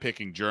 obviously, I'm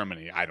picking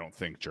Germany. I don't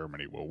think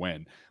Germany will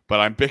win, but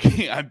I'm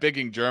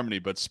picking Germany.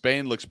 But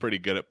Spain looks pretty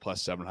good at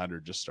plus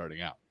 700 just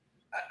starting out.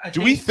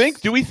 Do we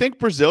think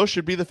Brazil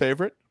should be the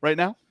favorite right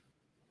now?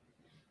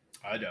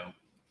 I don't.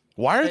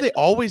 Why are they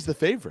always the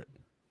favorite?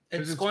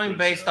 It's going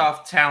based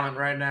off talent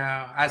right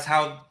now, as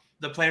how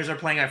the players are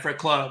playing at Frick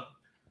Club.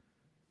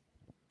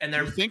 And Do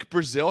you think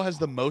Brazil has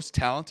the most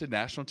talented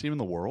national team in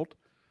the world?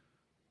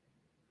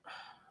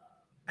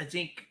 I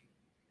think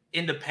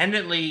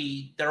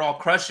independently they're all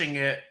crushing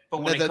it,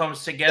 but when it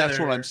comes together, that's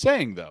what I'm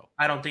saying, though.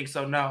 I don't think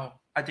so. No,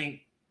 I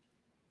think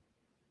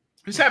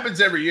this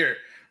happens every year.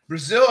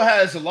 Brazil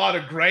has a lot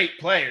of great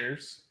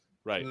players.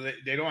 Right.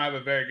 They don't have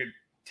a very good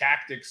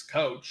tactics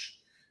coach,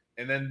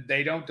 and then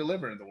they don't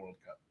deliver in the World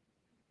Cup.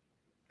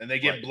 And they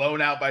get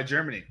blown out by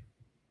Germany.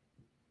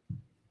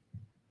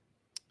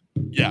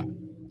 Yeah,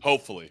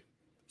 hopefully.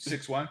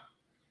 6-1?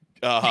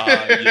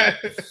 Yeah.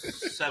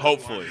 7-1.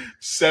 Hopefully.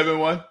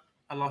 7-1?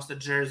 I lost a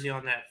jersey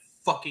on that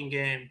fucking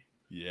game.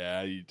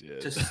 Yeah, you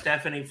did. To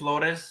Stephanie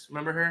Flores.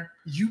 Remember her?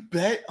 You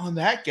bet on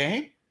that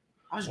game?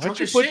 I was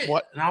drunk as shit.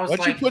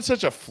 Why'd you put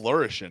such a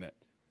flourish in it?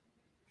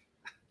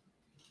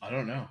 I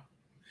don't know.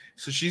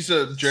 So she's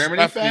a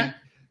Germany fan?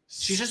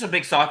 She's just a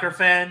big soccer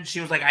fan. She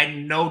was like, I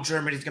know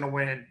Germany's going to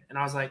win. And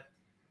I was like,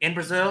 in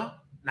Brazil?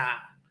 Nah.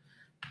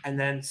 And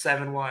then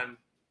 7-1.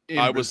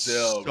 I was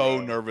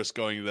so nervous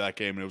going into that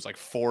game, and it was like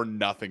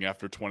 4-0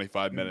 after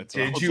 25 minutes.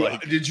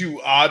 Did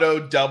you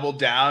auto double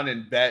down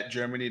and bet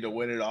Germany to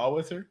win it all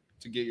with her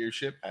to get your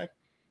shit back?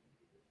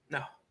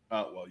 No.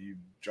 Oh, well, you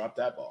dropped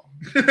that ball.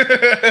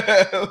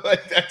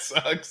 Like, that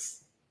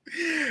sucks.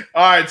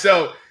 All right,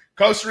 so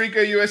Costa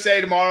Rica, USA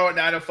tomorrow at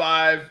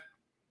 9:05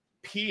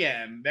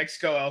 p.m.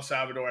 Mexico, El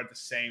Salvador at the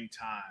same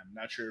time.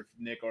 Not sure if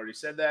Nick already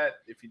said that.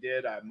 If he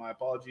did, my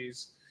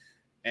apologies.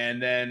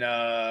 And then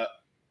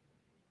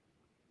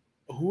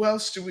who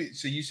else do we –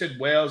 so you said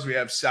Wales. We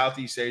have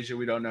Southeast Asia.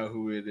 We don't know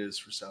who it is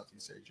for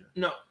Southeast Asia.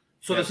 No.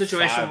 So the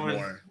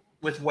situation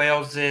with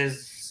Wales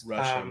is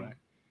Russia, right?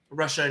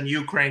 Russia and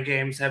Ukraine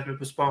games have been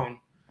postponed.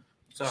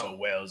 So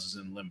Wales is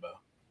in limbo.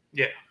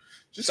 Yeah.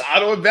 Just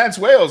auto-advance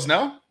Wales,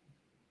 no?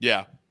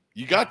 Yeah.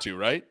 You got to,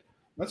 right?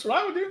 That's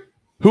what I would do.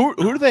 Who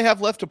do they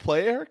have left to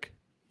play, Eric?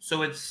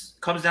 So it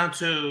comes down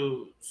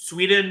to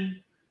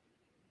Sweden,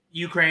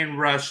 Ukraine,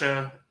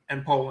 Russia,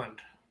 and Poland.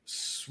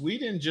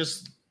 Sweden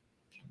just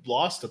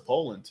lost to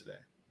Poland today.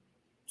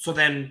 So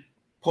then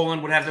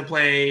Poland would have to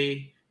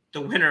play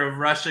the winner of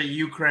Russia,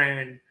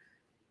 Ukraine,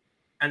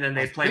 and then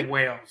they play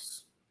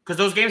Wales. Because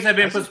those games have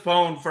been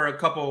postponed for a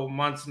couple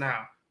months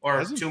now,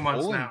 or 2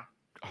 months now.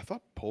 I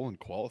thought Poland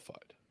qualified.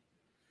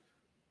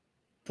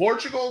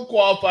 Portugal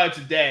qualified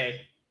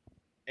today,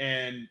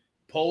 and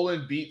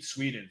Poland beat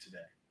Sweden today.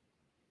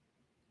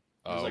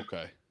 Oh,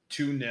 okay.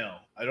 2-0.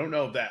 I don't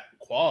know if that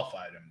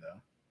qualified him, though.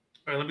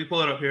 All right, let me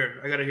pull it up here.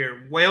 I got it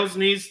here. Wales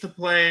needs to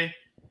play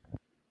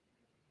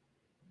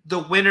the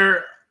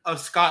winner of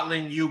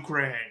Scotland,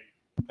 Ukraine.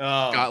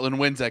 Scotland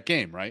wins that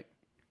game, right?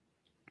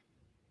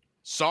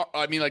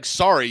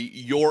 Sorry,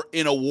 you're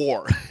in a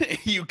war.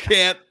 You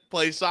can't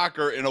play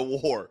soccer in a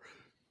war.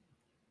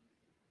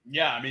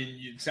 Yeah, I mean,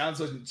 it sounds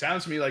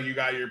to me like you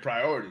got your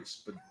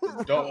priorities, but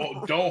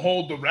don't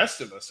hold the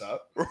rest of us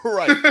up.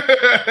 Right.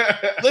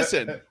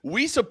 Listen,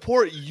 we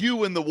support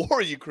you in the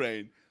war,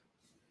 Ukraine,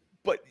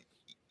 but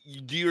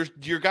do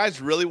your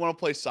guys really want to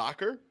play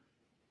soccer?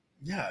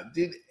 Yeah,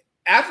 dude.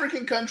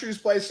 African countries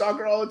play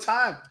soccer all the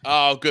time.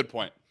 Oh, good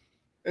point.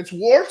 It's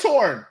war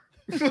torn,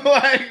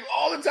 like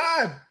all the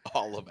time.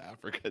 All of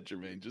Africa,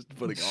 Jermaine. Just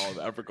putting all of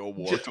Africa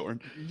war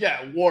torn.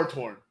 Yeah, war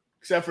torn.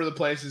 Except for the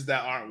places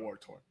that aren't war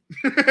torn.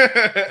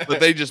 But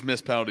they just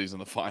missed penalties in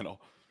the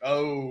final.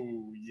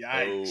 Oh,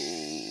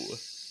 yikes. Oh.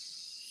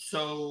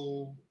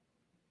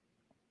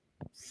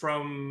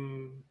 So,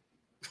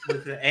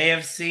 with the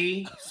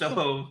AFC,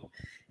 so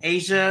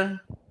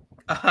Asia,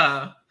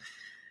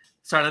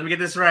 sorry, let me get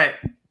this right.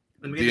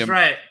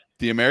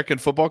 The American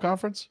Football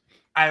Conference?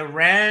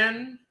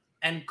 Iran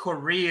and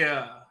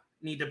Korea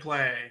need to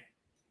play.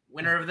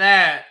 Winner of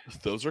that.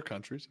 Those are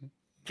countries.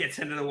 Gets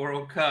into the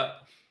World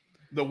Cup.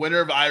 The winner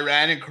of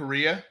Iran and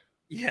Korea?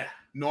 Yeah.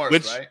 North,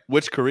 right?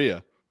 Which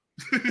Korea?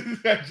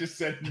 I just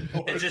said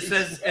North. It just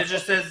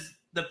says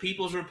the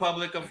People's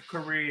Republic of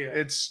Korea.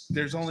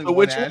 There's only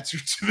one answer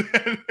to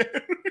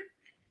that.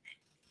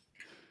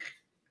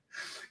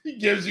 He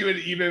gives you an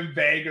even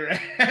vaguer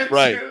answer.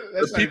 Right.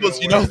 The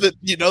people's, you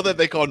know that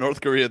they call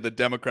North Korea the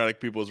Democratic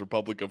People's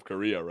Republic of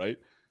Korea, right?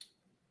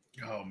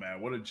 Oh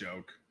man, what a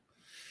joke.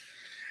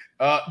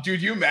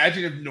 Dude, you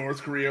imagine if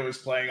North Korea was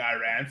playing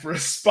Iran for a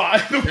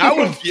spot in the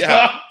World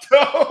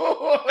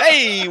Cup?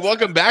 Hey,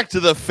 welcome back to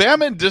the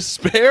Famine,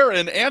 Despair,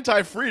 and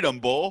Anti-Freedom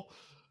Bowl.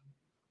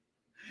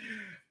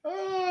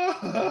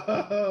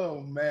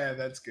 Oh, man,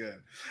 that's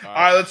good. All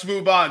right, let's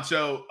move on.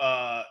 So,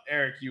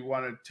 Eric, you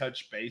want to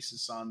touch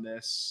basis on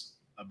this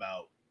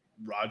about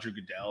Roger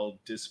Goodell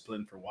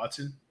discipline for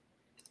Watson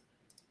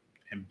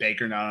and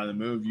Baker not on the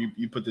move?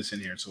 You put this in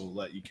here, so we'll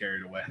let you carry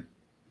it away.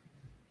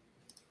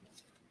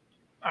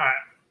 All right.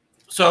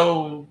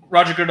 So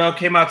Roger Goodell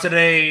came out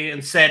today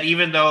and said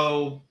even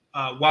though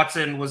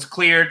Watson was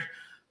cleared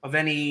of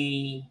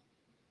any,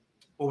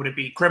 what would it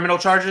be, criminal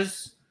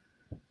charges,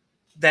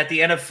 that the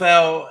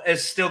NFL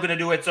is still going to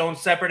do its own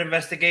separate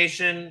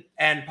investigation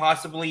and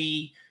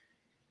possibly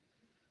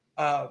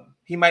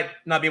he might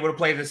not be able to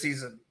play this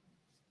season.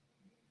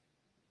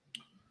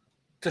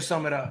 To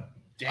sum it up.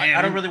 Damn,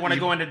 I don't really want to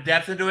go into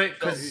depth into it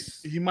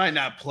because he might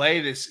not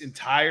play this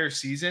entire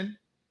season.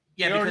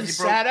 Yeah, he because he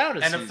sat out a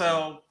NFL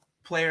season.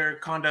 Player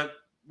conduct,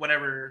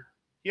 whatever.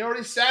 He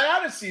already sat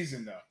out a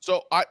season, though.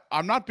 So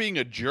I'm not being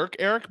a jerk,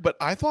 Eric, but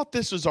I thought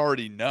this was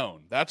already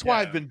known. That's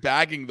why I've been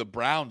bagging the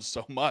Browns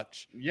so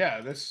much.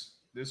 Yeah, this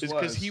is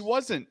because he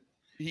wasn't.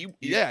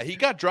 He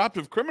got dropped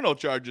of criminal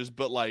charges,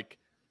 but like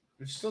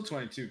there's still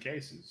 22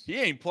 cases. He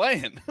ain't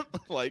playing.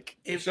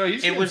 So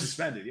he's getting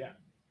suspended. Yeah.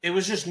 It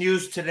was just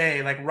news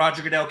today. Like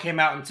Roger Goodell came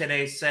out and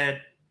today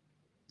said,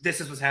 "This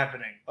is what's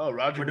happening." Oh,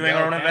 Roger, we're doing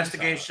our own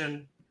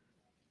investigation.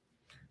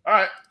 All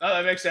right,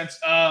 that makes sense.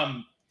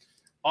 On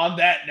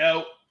that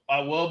note, I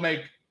will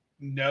make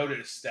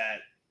notice that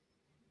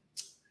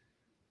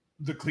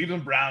the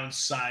Cleveland Browns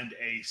signed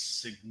a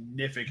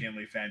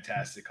significantly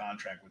fantastic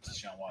contract with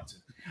Deshaun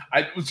Watson.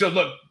 So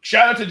look,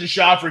 shout out to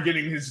Deshaun for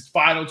getting his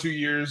final 2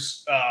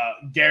 years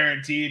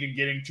guaranteed and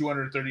getting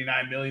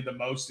 $239 million, the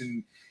most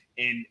in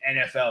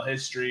NFL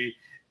history.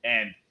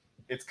 And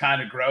it's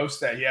kind of gross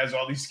that he has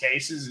all these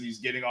cases and he's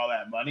getting all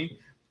that money,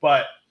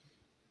 but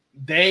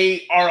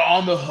they are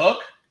on the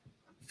hook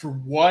for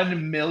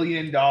 $1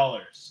 million.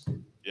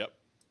 Yep.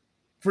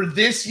 For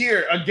this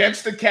year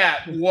against the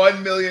cap,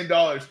 $1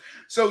 million.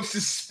 So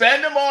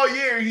suspend him all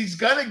year. He's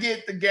going to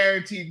get the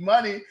guaranteed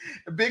money.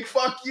 A big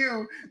fuck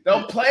you.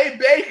 They'll play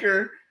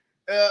Baker.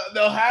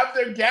 They'll have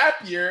their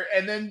gap year,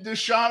 and then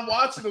Deshaun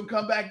Watson will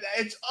come back.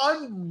 It's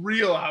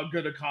unreal how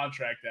good a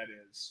contract that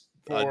is.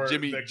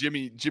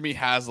 Jimmy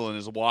Haslam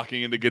is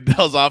walking into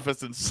Goodell's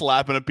office and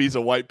slapping a piece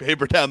of white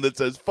paper down that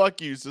says,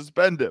 "Fuck you,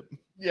 suspend him."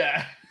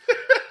 Yeah.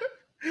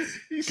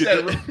 He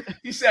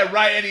said,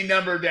 write any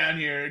number down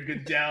here,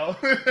 Goodell.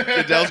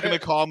 Goodell's going to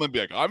call him and be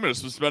like, I'm going to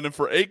suspend him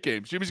for 8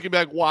 games. Jimmy's going to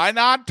be like, why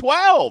not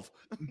 12?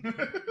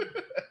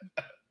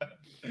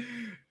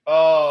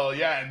 Oh,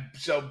 yeah. And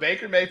so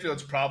Baker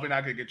Mayfield's probably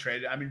not going to get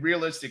traded. I mean,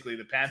 realistically,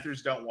 the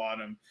Panthers don't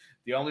want him.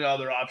 The only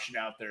other option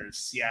out there is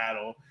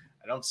Seattle.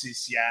 I don't see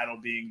Seattle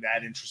being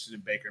that interested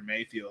in Baker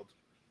Mayfield.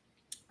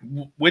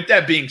 With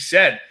that being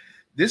said,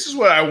 this is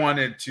what I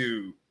wanted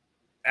to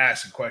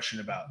ask a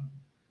question about.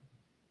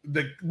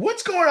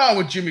 What's going on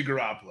with Jimmy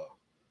Garoppolo?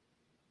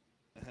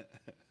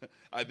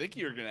 I think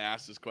you're going to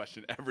ask this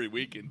question every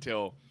week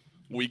until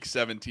week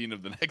 17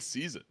 of the next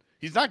season.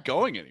 He's not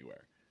going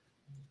anywhere.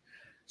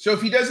 So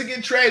if he doesn't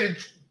get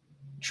traded,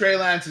 Trey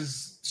Lance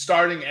is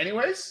starting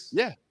anyways?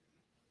 Yeah.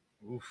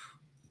 Oof.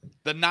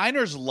 The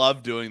Niners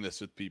love doing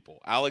this with people.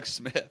 Alex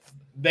Smith.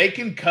 They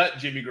can cut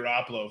Jimmy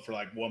Garoppolo for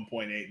like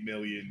 $1.8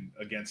 million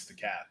against the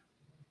cap.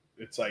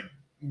 It's like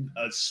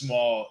a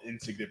small,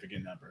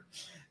 insignificant number.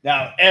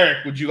 Now,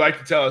 Eric, would you like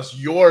to tell us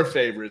your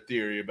favorite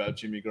theory about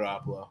Jimmy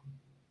Garoppolo?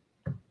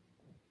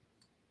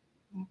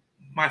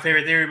 My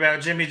favorite theory about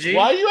Jimmy G?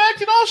 Why are you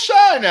acting all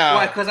shy now?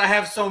 Why? Because I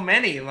have so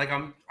many. Like,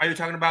 are you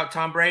talking about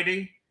Tom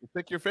Brady?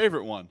 Pick your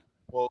favorite one.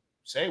 Well,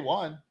 say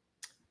one.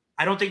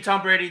 I don't think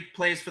Tom Brady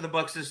plays for the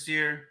Bucs this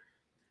year.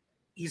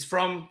 He's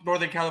from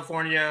Northern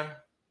California.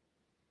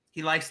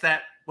 He likes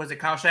that, was it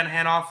Kyle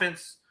Shanahan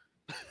offense?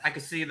 I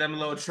could see them a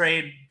little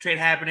trade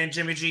happening.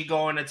 Jimmy G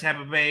going to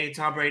Tampa Bay,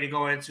 Tom Brady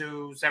going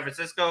to San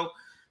Francisco.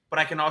 But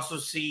I can also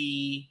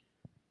see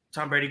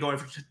Tom Brady going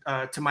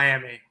to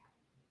Miami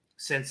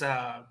since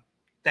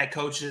that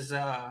coach is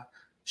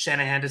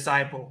Shanahan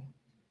disciple.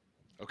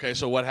 Okay,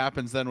 so what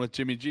happens then with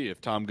Jimmy G if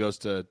Tom goes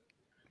to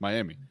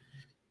Miami?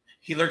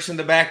 He lurks in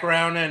the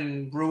background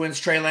and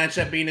ruins Trey Lance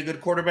at being a good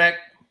quarterback.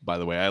 By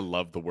the way, I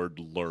love the word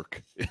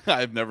lurk.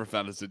 I've never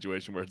found a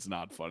situation where it's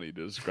not funny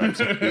to describe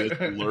something as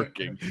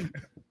lurking.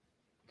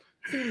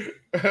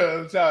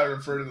 That's how I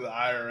refer to the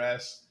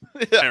IRS.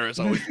 The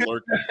IRS always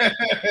lurking.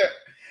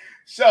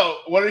 So,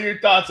 what are your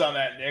thoughts on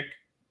that, Nick?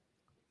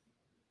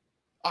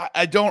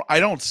 I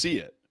don't see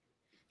it.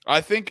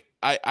 I think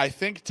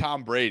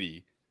Tom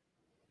Brady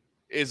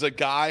is a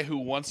guy who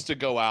wants to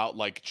go out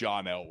like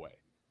John Elway.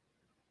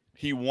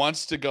 He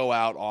wants to go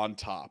out on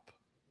top.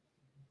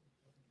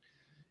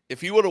 If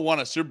he would have won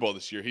a Super Bowl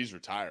this year, he's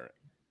retiring.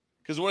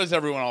 Because what does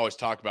everyone always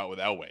talk about with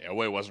Elway?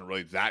 Elway wasn't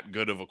really that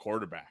good of a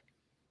quarterback.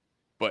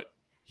 But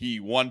he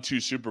won 2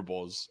 Super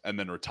Bowls and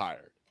then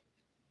retired.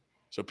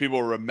 So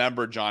people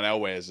remember John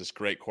Elway as this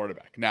great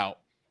quarterback. Now,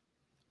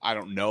 I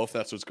don't know if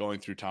that's what's going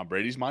through Tom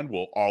Brady's mind.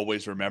 We'll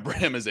always remember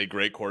him as a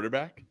great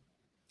quarterback.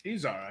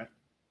 He's all right.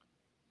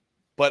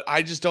 But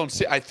I just don't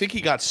see – I think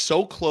he got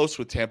so close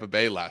with Tampa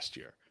Bay last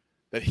year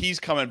that he's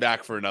coming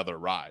back for another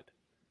ride.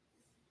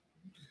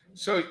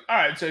 So, all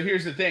right. So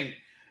here's the thing.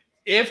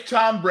 If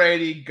Tom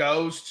Brady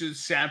goes to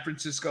San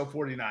Francisco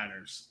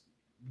 49ers,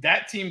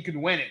 that team could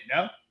win it,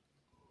 no?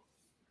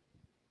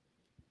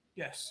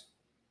 Yes.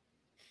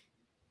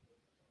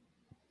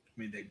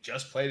 I mean, they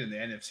just played in the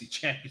NFC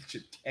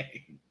Championship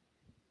game.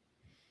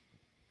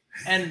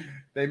 And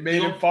they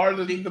made it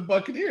farther than the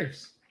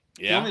Buccaneers.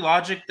 The only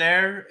logic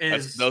there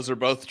is those are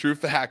both true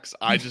facts.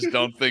 I just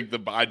don't think the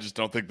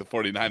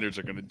 49ers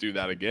are going to do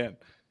that again.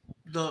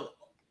 The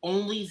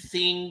only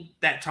thing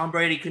that Tom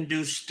Brady can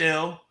do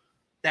still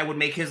that would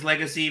make his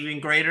legacy even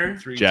greater.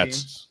 3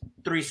 Jets. teams.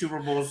 3 Super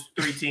Bowls,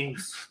 3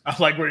 teams. I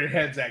like where your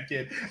head's at,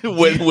 kid.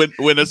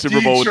 Win a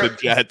Super Bowl with the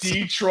Jets.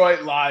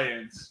 Detroit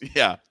Lions.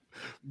 Yeah.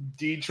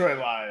 Detroit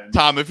Lions.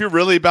 Tom, if you're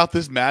really about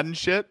this Madden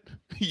shit,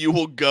 you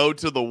will go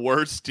to the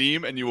worst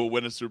team and you will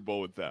win a Super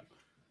Bowl with them.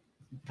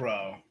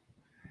 Bro.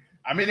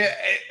 I mean,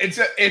 it's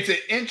an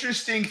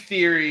interesting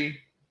theory.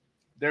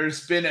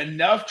 There's been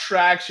enough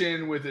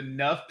traction with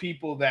enough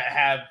people that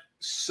have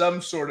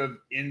some sort of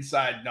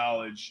inside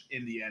knowledge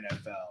in the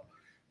NFL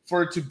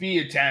for it to be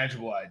a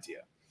tangible idea.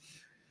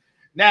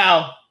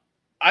 Now,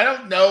 I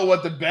don't know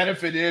what the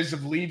benefit is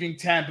of leaving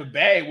Tampa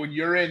Bay when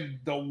you're in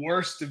the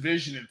worst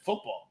division in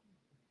football.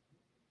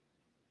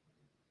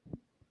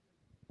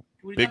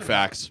 Big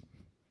facts.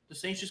 The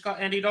Saints just got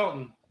Andy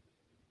Dalton.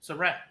 It's a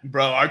wrap.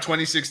 Bro, our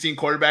 2016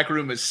 quarterback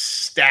room is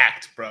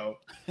stacked, bro.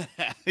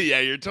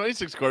 Yeah, your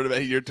 2016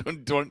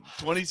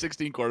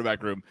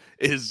 quarterback room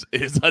is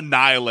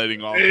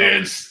annihilating all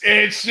it's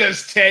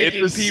just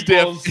taking it's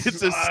people's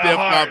It's a stiff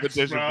hearts,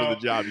 competition bro. for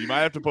the job. You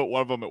might have to put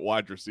one of them at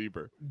wide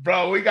receiver.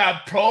 Bro, we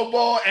got Pro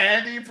Bowl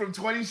Andy from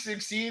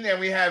 2016, and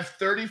we have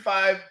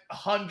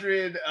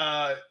 3,500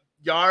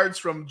 yards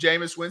from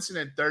Jameis Winston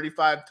and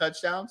 35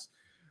 touchdowns.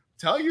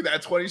 Tell you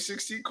that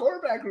 2016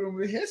 quarterback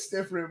room, it hits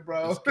different,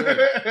 bro.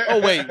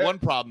 Oh, wait, one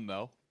problem,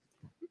 though.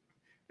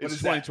 It's is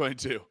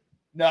 2022.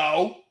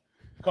 No.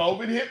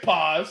 COVID hit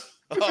pause.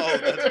 Oh,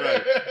 that's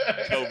right.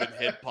 COVID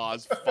hit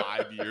pause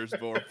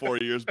 4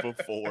 years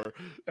before.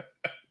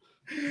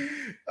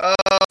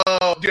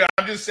 Oh, dude,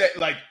 I'm just saying,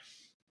 like,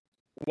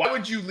 why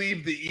would you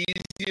leave the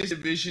easiest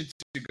division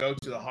to go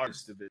to the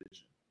hardest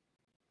division?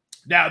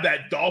 Now,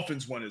 that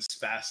Dolphins one is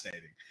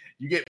fascinating.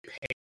 You get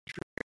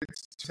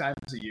Patriots 2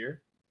 times a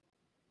year.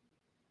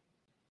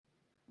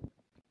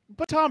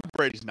 But Tom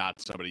Brady's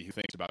not somebody who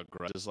thinks about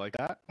grudges like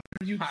that.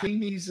 Are you kidding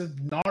me? He's a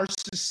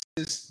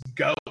narcissist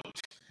goat.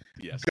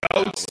 Yes.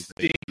 Goats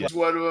is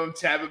one of them.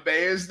 Tampa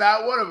Bay is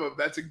not one of them.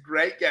 That's a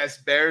great guess.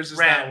 Bears is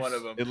not one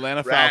of them.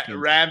 Atlanta Falcons.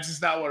 Rams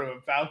is not one of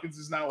them. Falcons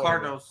is not one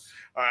Cardinals. of them.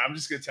 All right, I'm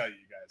just gonna tell you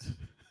guys.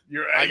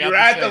 You're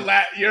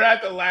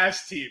at the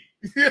last team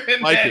in the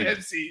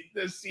NFC,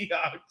 the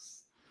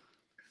Seahawks.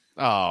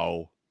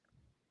 Oh.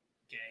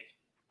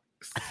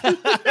 Okay.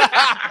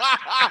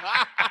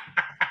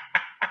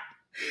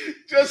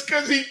 Just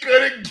because he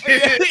couldn't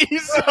get it.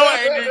 He's so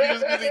angry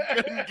just because he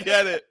couldn't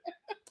get it.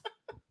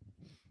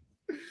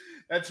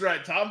 That's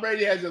right. Tom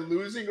Brady has a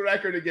losing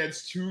record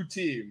against 2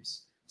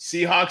 teams,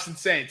 Seahawks and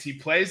Saints. He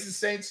plays the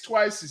Saints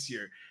twice this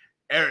year.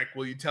 Eric,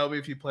 will you tell me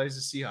if he plays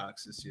the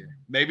Seahawks this year?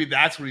 Maybe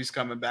that's what he's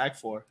coming back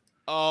for.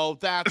 Oh,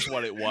 that's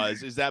what it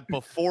was. Is that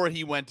before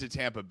he went to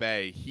Tampa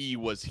Bay, he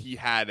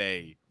had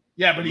a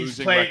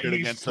losing record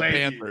against the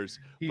Panthers.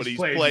 But he's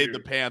played the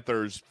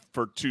Panthers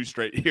for 2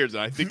 straight years,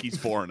 and I think he's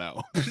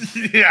 4-0.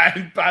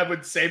 Yeah, I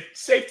would say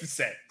safe to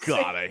say.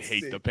 God, I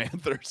hate the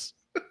Panthers.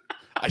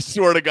 I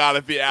swear to God,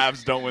 if the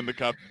Avs don't win the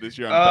cup this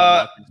year, I'm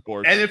done watching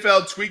sports.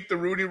 NFL tweaked the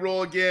Rooney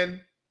Rule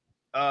again.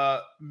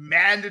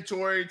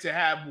 Mandatory to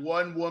have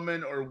 1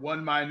 woman or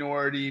 1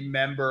 minority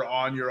member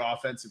on your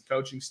offensive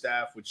coaching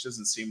staff, which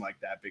doesn't seem like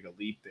that big a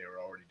leap. They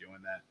were already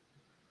doing that.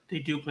 They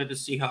do play the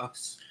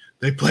Seahawks.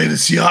 They play the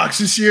Seahawks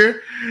this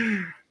year?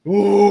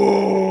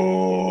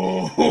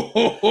 Oh,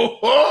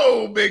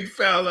 big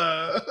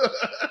fella.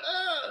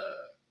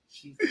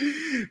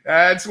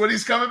 That's what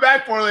he's coming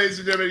back for, ladies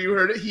and gentlemen. You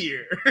heard it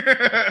here.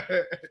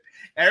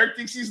 Eric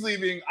thinks he's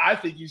leaving. I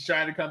think he's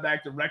trying to come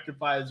back to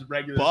rectify his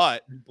regular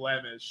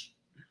blemish.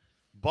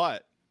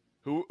 But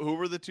who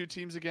were the 2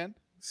 teams again?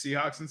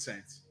 Seahawks and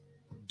Saints.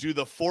 Do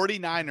the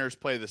 49ers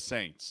play the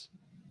Saints?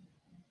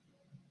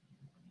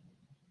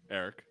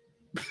 Eric.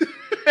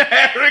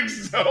 Eric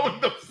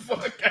zoned the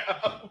fuck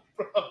out,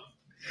 bro.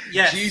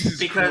 Yes, Jesus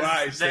because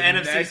Christ, the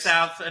NFC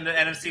South and the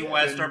NFC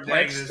West are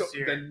playing this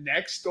year. The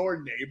next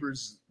door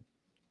neighbor's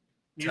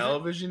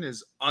television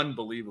is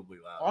unbelievably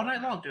loud. All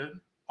night long, dude.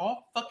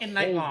 All fucking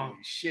night long.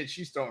 Holy shit,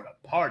 she's throwing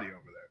a party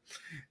over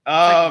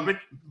there. Like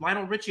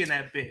Lionel Richie and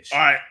that bitch. All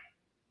right.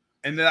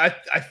 And then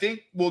I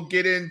think we'll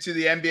get into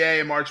the NBA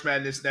and March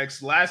Madness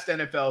next. Last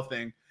NFL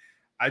thing.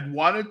 I'd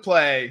want to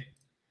play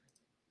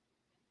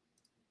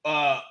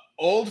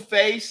old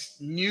face,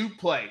 new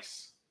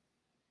place.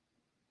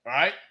 All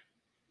right?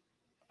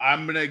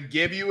 I'm going to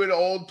give you an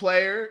old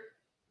player.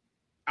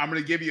 I'm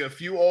going to give you a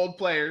few old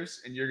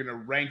players, and you're going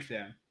to rank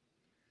them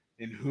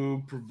in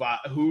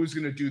who's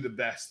going to do the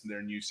best in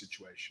their new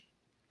situation.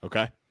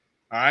 Okay.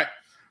 All right.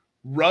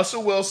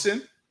 Russell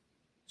Wilson.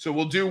 So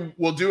we'll do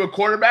a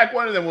quarterback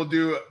one, and then we'll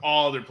do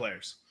all other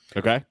players.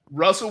 Okay.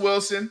 Russell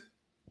Wilson,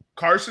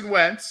 Carson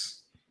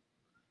Wentz,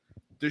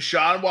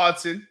 Deshaun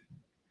Watson,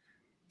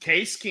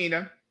 Case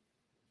Keenum,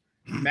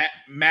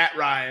 Matt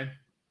Ryan.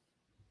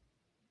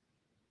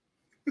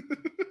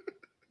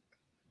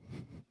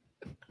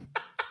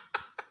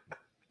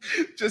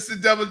 Just to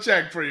double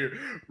check for you.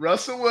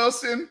 Russell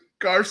Wilson,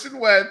 Carson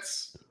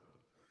Wentz,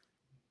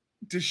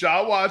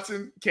 Deshaun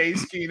Watson,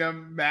 Case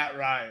Keenum, Matt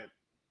Ryan.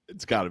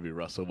 It's got to be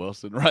Russell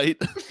Wilson, right?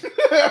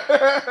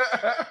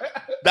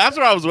 That's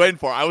what I was waiting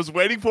for. I was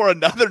waiting for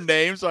another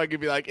name so I could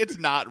be like, it's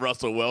not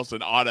Russell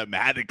Wilson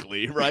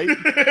automatically, right?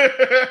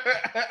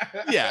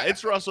 Yeah,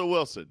 it's Russell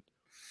Wilson.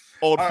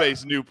 Old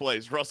face, new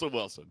place. Russell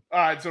Wilson. All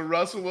right, so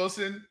Russell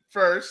Wilson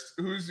first.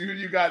 Who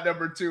you got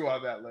number 2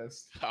 on that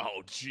list?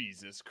 Oh,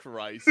 Jesus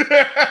Christ.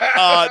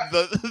 The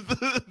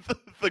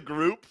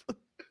group.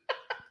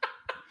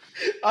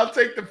 I'll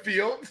take the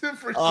field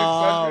for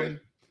 600.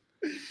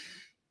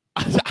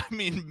 I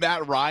mean,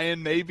 Matt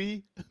Ryan,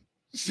 maybe.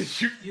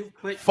 You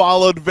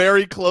Followed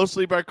very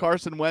closely by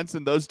Carson Wentz,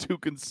 and those two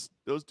can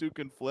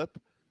flip.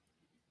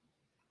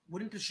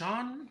 Wouldn't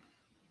Deshaun?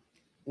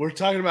 We're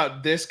talking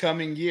about this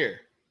coming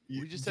year.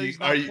 We just said he's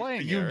not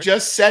playing. You Eric.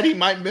 just said he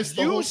might miss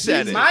the whole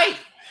said season. it.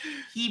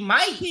 He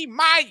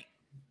might.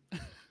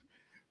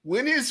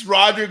 When is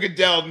Roger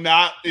Goodell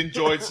not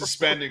enjoyed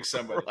suspending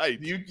somebody? Right.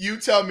 You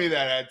tell me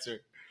that answer.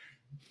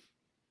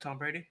 Tom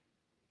Brady?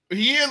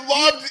 He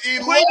loved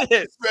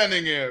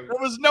suspending him. There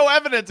was no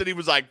evidence, and he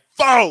was like,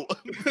 4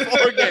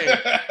 games.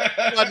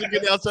 Roger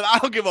Goodell said, I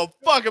don't give a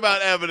fuck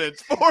about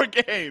evidence. 4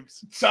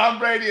 games. Tom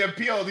Brady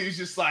appealed. He's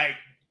just like,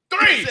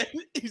 3.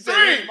 He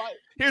said,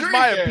 here's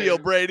my appeal,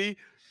 Brady.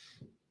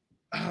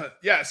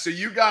 Yeah, so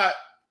you got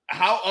 –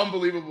 how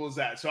unbelievable is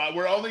that? So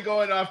we're only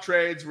going off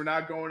trades. We're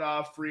not going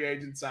off free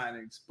agent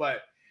signings.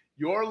 But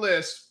your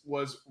list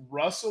was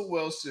Russell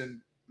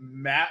Wilson,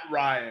 Matt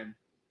Ryan,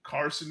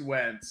 Carson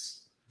Wentz.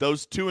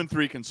 Those 2 and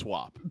 3 can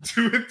swap.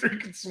 2 and 3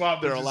 can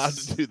swap. They're allowed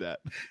to do that.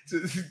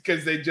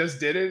 Because they just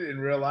did it in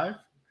real life.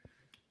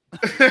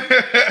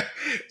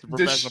 It's a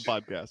professional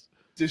podcast.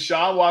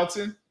 Deshaun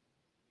Watson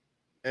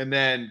and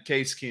then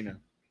Case Keenum.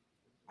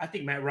 I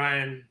think Matt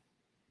Ryan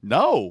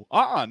No.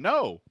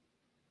 No.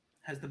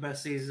 has the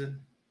best season.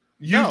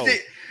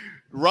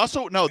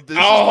 Russell, no.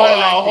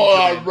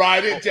 Hold on.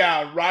 Write it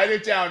down. Write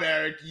it down,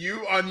 Eric.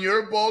 You, on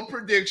your bold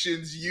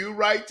predictions, you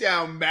write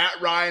down Matt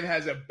Ryan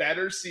has a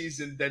better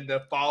season than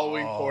the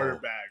following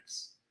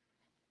quarterbacks.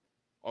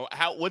 Oh,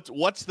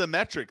 what's the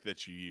metric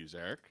that you use,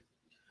 Eric?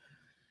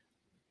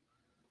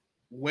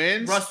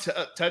 Wins,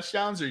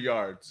 touchdowns, or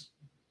yards?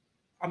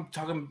 I'm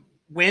talking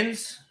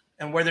wins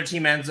and where their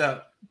team ends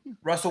up.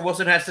 Russell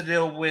Wilson has to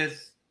deal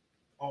with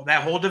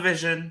that whole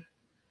division.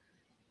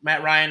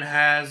 Matt Ryan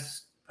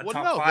has a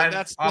top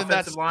 5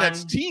 offensive line.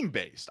 That's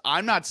team-based.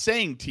 I'm not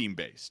saying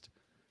team-based.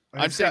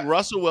 I'm saying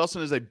Russell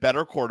Wilson is a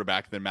better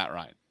quarterback than Matt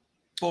Ryan.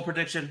 Full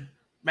prediction.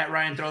 Matt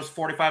Ryan throws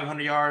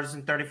 4,500 yards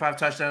and 35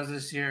 touchdowns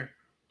this year.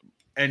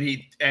 And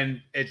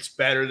it's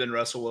better than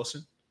Russell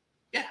Wilson?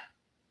 Yeah.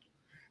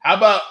 How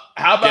about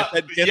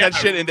get that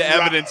shit into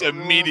evidence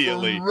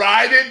immediately.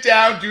 Write it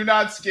down. Do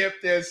not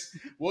skip this.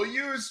 We'll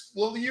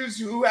use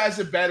who has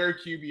a better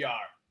QBR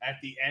at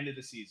the end of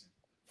the season.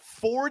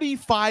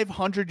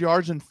 4,500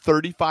 yards and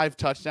 35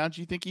 touchdowns.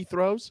 You think he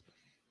throws?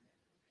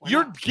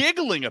 You're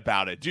giggling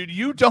about it, dude.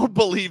 You don't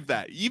believe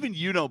that. Even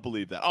you don't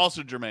believe that.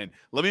 Also, Jermaine,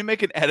 let me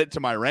make an edit to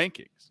my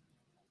rankings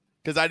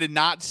because I did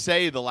not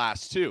say the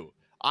last 2.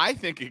 I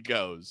think it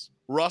goes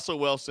Russell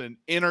Wilson,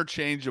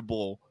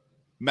 interchangeable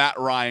Matt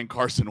Ryan,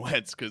 Carson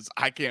Wentz, because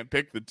I can't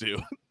pick the 2.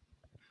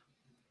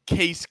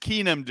 Case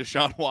Keenum,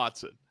 Deshaun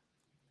Watson.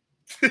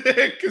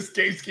 Because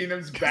Case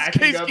Keenum's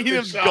backing up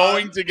Keenum's Deshaun.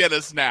 going to get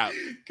a snap.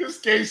 Because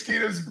Case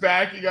Keenum's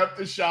backing up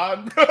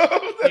Deshaun,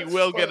 bro. He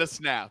will get a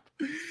snap.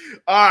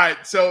 All right.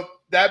 So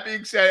that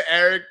being said,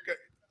 Eric,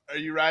 are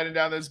you writing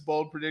down this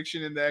bold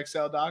prediction in the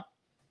Excel doc?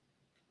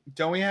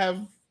 Don't we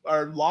have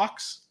our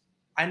locks?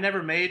 I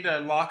never made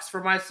locks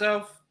for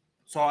myself,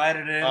 so I'll add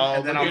it in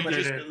and then I'll put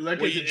it in.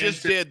 Well, you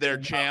just did there,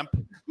 champ.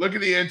 Look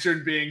at the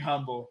intern being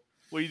humble.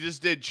 Well, you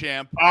just did,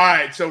 champ. All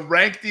right. So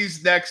rank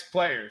these next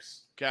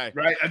players. Okay.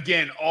 Right.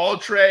 Again, all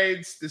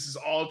trades. This is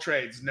all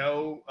trades.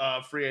 No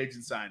free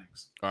agent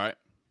signings. All right.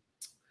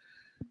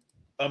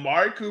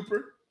 Amari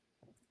Cooper.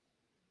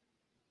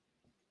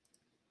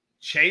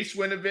 Chase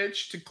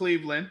Winovich to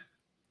Cleveland.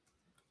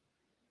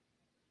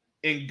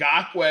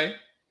 Ngakoue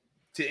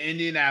to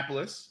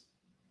Indianapolis.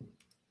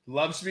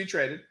 Loves to be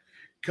traded.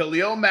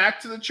 Khalil Mack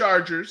to the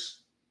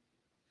Chargers.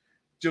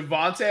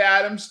 Javonte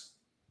Adams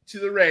to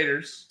the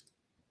Raiders.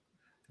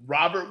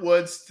 Robert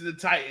Woods to the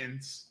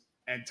Titans.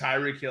 And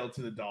Tyreek Hill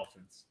to the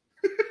Dolphins.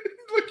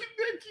 Look at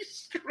Nick, he's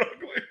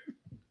struggling.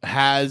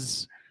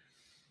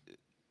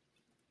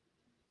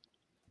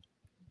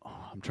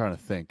 I'm trying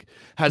to think.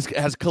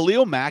 Has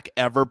Khalil Mack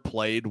ever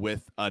played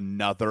with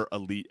another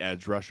elite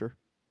edge rusher?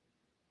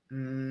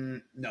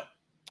 No. Okay.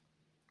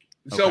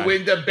 So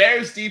when the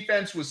Bears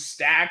defense was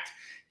stacked,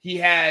 he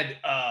had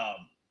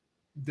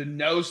the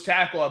nose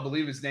tackle, I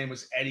believe his name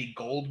was Eddie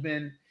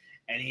Goldman,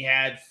 and he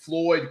had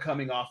Floyd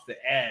coming off the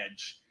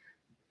edge.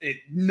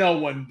 No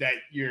one that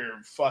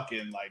you're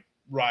fucking like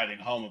riding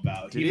home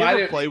about. Did he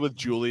ever play with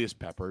Julius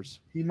Peppers?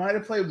 He might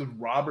have played with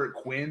Robert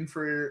Quinn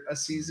for a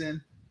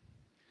season.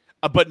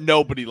 But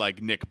nobody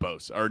like Nick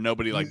Bosa or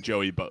nobody like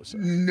Joey Bosa.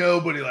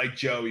 Nobody like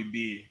Joey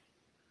B.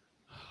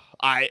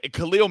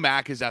 Khalil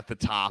Mack is at the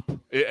top,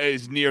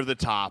 is near the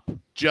top,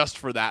 just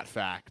for that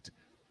fact.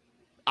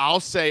 I'll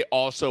say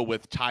also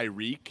with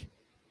Tyreek.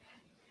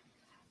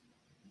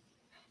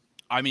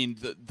 I mean,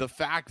 the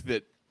fact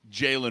that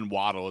Jalen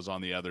Waddle is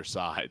on the other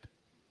side.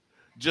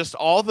 Just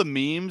all the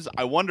memes.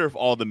 I wonder if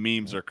all the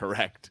memes are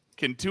correct.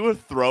 Can Tua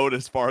throw it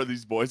as far as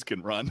these boys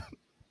can run?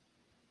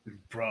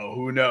 Bro,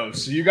 who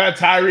knows? So you got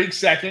Tyreek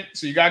second.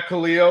 So you got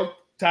Khalil,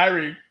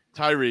 Tyreek.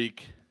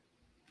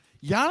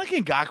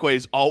 Yannick Ngakoue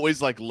is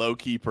always like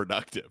low-key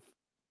productive.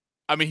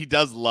 I mean, he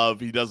does love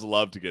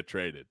to get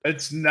traded.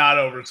 It's not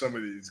over some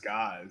of these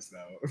guys,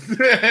 though.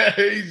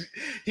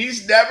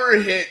 he's never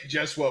hit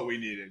just what we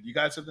needed. You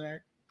got something,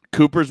 Eric?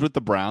 Cooper's with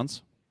the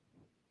Browns.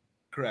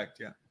 Correct,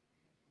 yeah.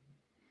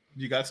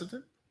 You got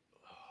something?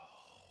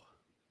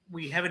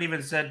 We haven't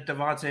even said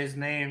Devontae's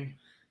name.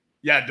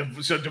 Yeah,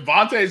 so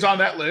Devontae is on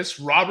that list.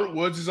 Robert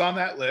Woods is on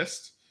that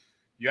list.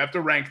 You have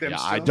to rank them. Yeah,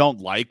 still.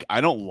 I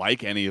don't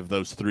like any of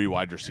those three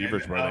wide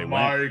receivers where they went.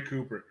 Amari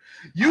Cooper.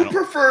 You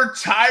prefer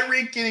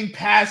Tyreek getting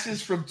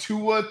passes from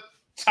Tua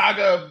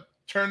Taga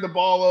turn the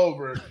ball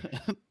over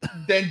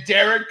than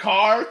Derek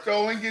Carr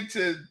throwing it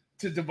to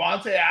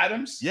Devontae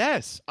Adams?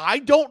 Yes.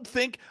 I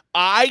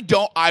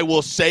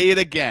will say it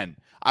again.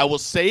 I will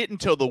say it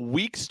until the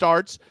week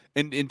starts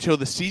and until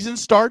the season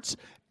starts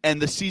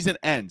and the season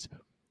ends.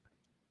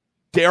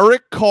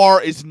 Derek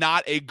Carr is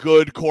not a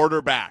good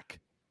quarterback.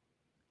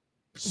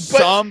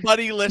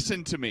 Somebody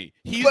listen to me.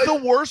 He's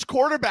the worst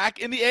quarterback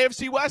in the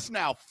AFC West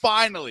now.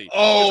 Finally.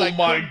 Oh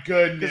my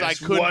goodness! Because I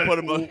couldn't put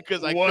him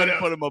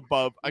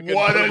above. I couldn't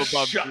put him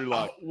above Drew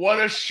Lock. What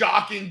a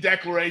shocking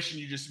declaration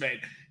you just made.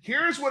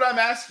 Here's what I'm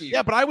asking you.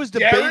 Yeah, but I was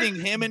debating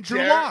him and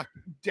Drew Lock.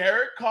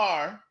 Derek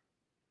Carr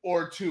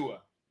or Tua?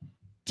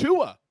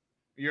 Tua.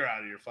 You're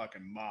out of your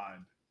fucking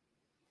mind.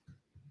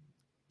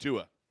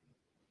 Tua.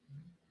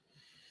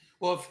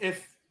 Well,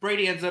 if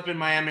Brady ends up in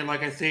Miami,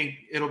 like I think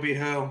it'll be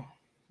Hill.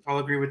 I'll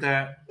agree with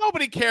that.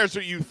 Nobody cares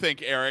what you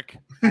think, Eric.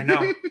 I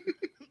know.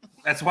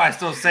 That's why I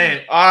still say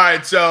it. All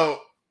right, so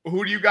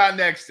who do you got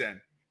next then?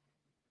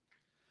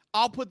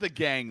 I'll put the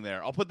gang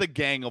there. I'll put the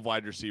gang of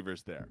wide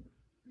receivers there.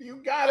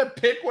 You got to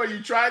pick one.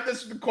 You tried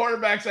this with the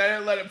quarterbacks. I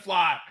didn't let it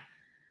fly.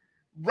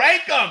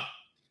 Rank them.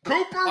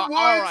 Cooper,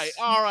 Woods,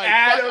 all right.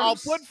 Adams. I'll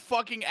put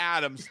fucking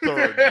Adams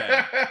third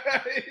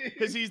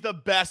because he's the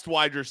best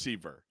wide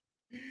receiver.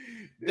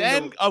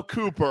 Then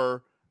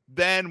Cooper,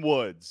 then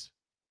Woods.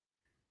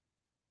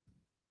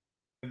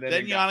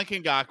 Then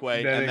Yannick Ngakoue,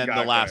 and then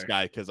the last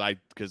guy because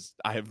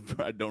I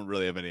don't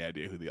really have any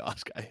idea who the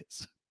last guy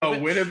is. Oh,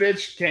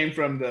 Winovich came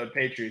from the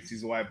Patriots.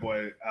 He's a white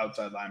boy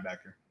outside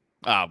linebacker.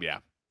 Oh yeah,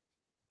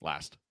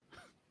 last.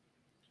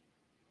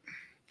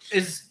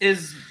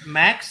 Is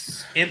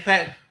Max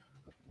impact?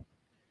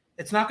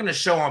 It's not going to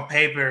show on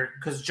paper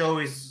because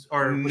Joey's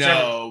or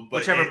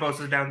whichever both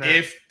is down there.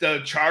 If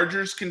the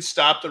Chargers can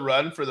stop the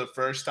run for the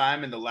first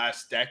time in the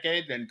last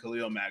decade, then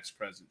Khalil Mack's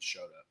presence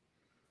showed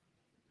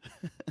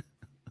up.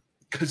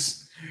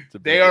 Because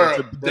they're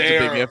a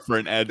big if for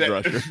an edge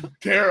rusher.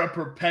 They're a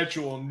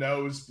perpetual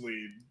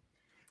nosebleed.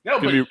 No,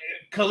 but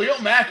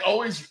Khalil Mack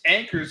always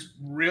anchors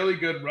really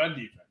good run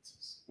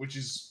defenses, which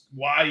is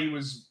why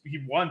he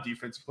won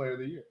Defensive Player of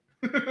the Year.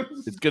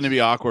 It's going to be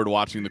awkward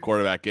watching the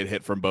quarterback get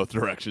hit from both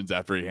directions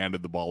after he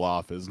handed the ball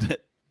off, isn't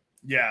it?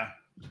 Yeah,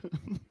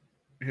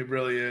 it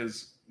really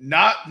is.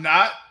 Not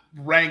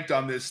ranked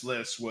on this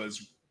list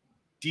was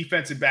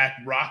defensive back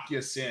Rock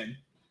Ya-Sin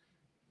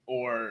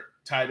or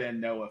tight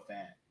end Noah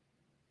Fant.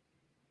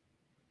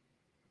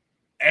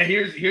 And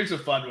here's a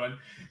fun one.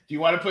 Do you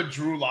want to put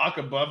Drew Lock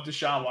above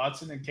Deshaun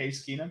Watson and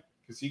Case Keenum?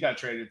 Because he got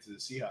traded to the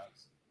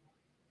Seahawks.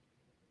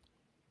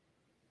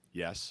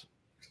 Yes.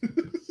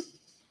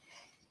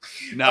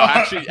 No,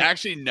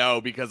 actually,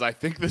 no, because I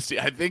think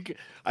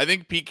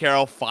Pete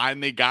Carroll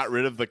finally got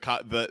rid of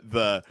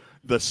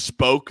the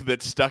spoke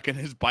that's stuck in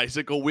his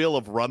bicycle wheel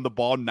of run the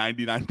ball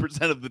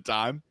 99% of the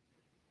time.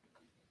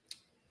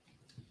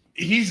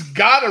 He's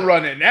got to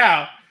run it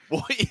now.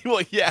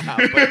 Well, yeah,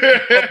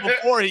 but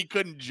before he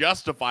couldn't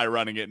justify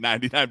running it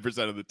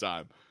 99% of the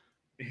time.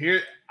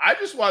 Here, I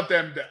just want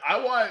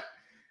I want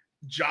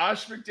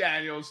Josh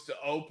McDaniels to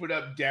open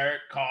up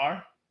Derek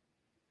Carr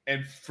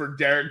and for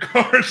Derek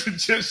Carr to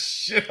just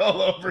shit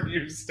all over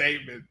your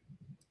statement.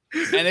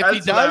 And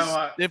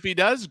if he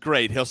does,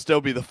 great. He'll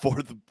still be the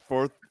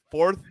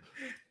fourth.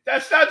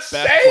 That's not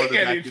saying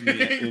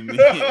anything in the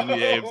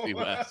AFC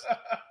West.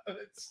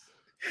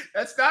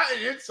 That's not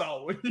an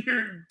insult when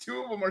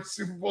two of them are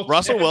Super Bowl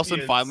Russell champions.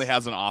 Wilson finally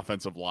has an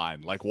offensive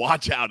line. Like,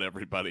 watch out,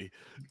 everybody.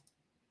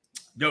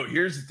 No,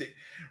 here's the thing.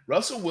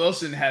 Russell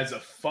Wilson has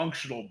a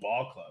functional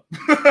ball club.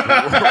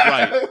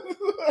 Right.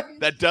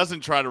 That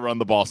doesn't try to run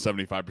the ball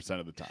 75%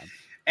 of the time.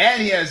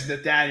 And he has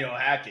Nathaniel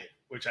Hackett,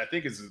 which I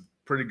think is a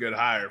pretty good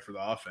hire for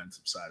the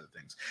offensive side of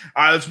things.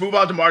 All right, let's move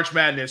on to March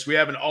Madness. We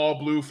have an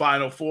all-blue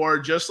Final Four,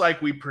 just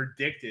like we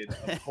predicted,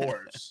 of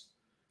course.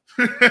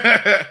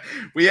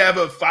 We have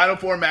a Final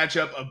Four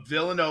matchup of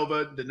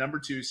Villanova, the number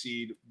 2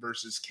 seed,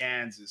 versus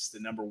Kansas, the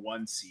number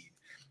 1 seed.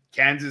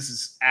 Kansas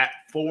is at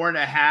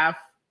 4.5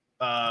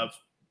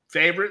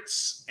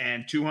 favorites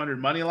and 200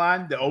 money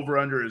line. The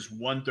over-under is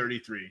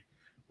 133.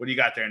 What do you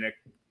got there, Nick?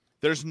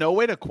 There's no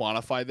way to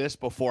quantify this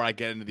before I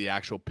get into the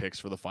actual picks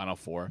for the Final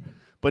Four.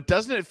 But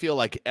doesn't it feel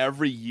like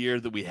every year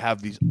that we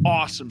have these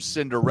awesome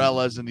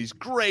Cinderellas and these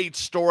great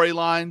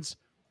storylines,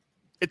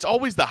 it's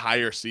always the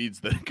higher seeds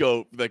that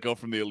go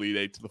from the Elite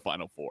Eight to the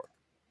Final Four?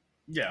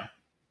 Yeah,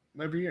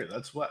 every year.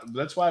 That's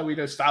why we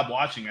just stop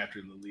watching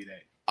after the Elite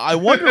Eight. I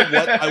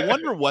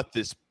wonder what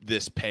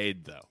this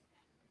paid though.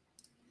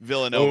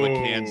 Villanova,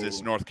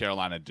 Kansas, North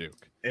Carolina,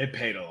 Duke. It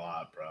paid a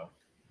lot, bro.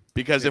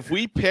 Because if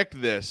we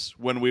picked this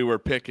when we were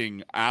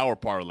picking our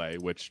parlay,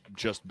 which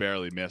just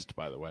barely missed,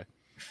 by the way.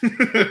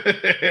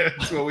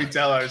 That's what we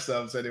tell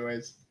ourselves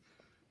anyways.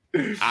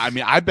 I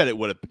mean, I bet it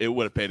would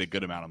have paid a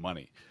good amount of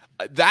money.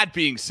 That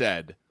being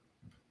said,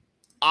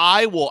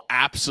 I will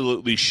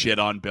absolutely shit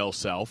on Bill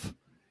Self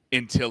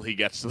until he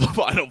gets to the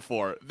Final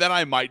Four. Then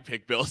I might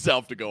pick Bill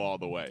Self to go all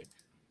the way.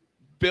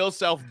 Bill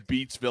Self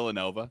beats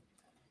Villanova.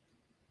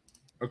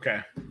 Okay.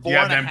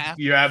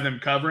 You have them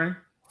covering?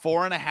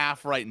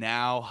 4.5 right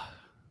now.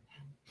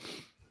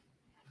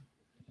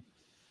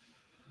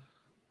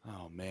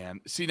 Oh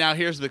man. See, now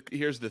here's the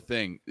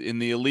thing. In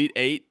the Elite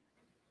Eight,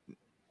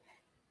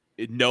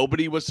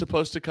 nobody was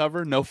supposed to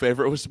cover. No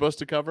favorite was supposed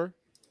to cover.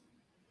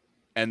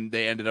 And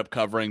they ended up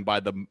covering by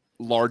the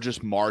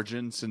largest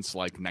margin since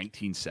like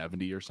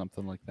 1970 or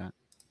something like that.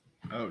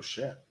 Oh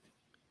shit.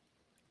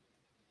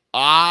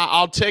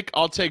 I'll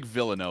take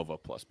Villanova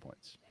plus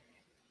points.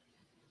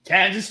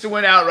 Kansas to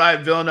win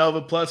outright,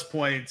 Villanova plus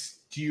points.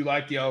 Do you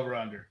like the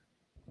over-under?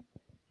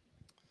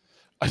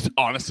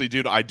 Honestly,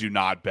 dude, I do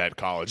not bet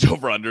college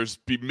over-unders.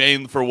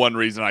 Mainly for one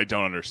reason, I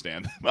don't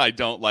understand. I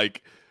don't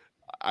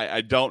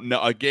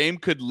know. A game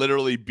could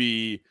literally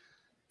be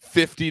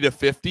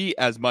 50-50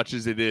 as much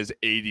as it is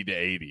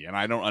 80-80. And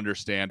I don't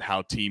understand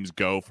how teams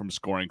go from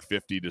scoring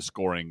 50 to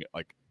scoring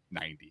like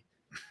 90.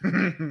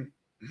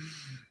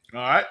 All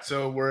right,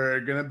 so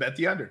we're going to bet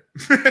the under.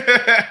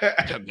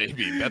 Yeah,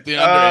 maybe. Bet the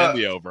under and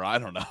the over. I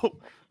don't know.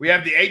 We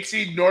have the 8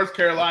 seed North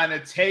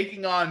Carolina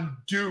taking on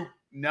Duke,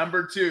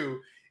 number 2,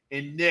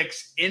 in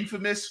Nick's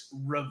infamous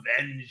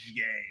revenge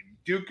game.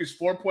 Duke is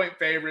 4-point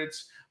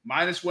favorites,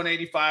 minus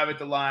 185 at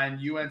the line.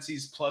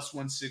 UNC's plus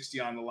 160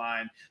 on the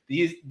line.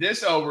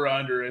 This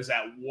over-under is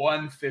at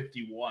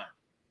 151.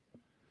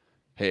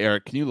 Hey,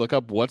 Eric, can you look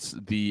up what's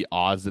the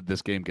odds that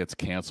this game gets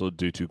canceled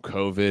due to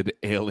COVID,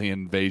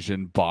 alien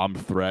invasion, bomb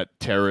threat,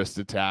 terrorist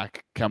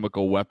attack,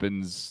 chemical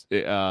weapons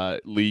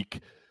leak?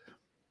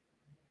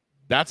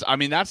 That's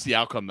the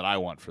outcome that I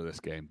want for this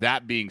game.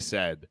 That being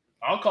said,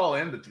 I'll call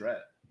in the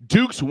threat.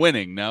 Duke's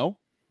winning, no?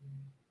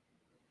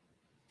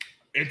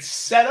 It's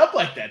set up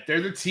like that.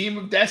 They're the team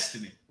of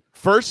destiny.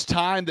 First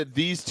time that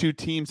these two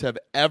teams have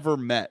ever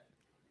met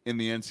in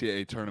the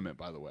NCAA tournament,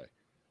 by the way.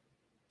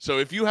 So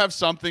if you have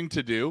something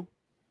to do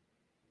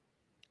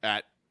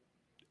at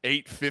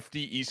 8:50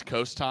 East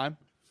Coast time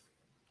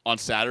on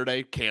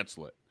Saturday,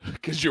 cancel it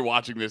because you're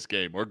watching this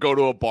game, or go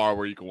to a bar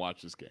where you can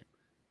watch this game.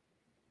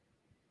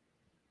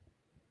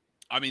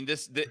 I mean,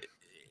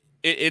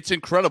 it's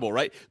incredible,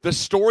 right? The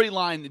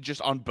storyline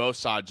just on both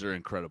sides are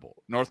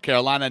incredible. North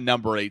Carolina,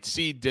 number 8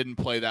 seed, didn't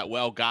play that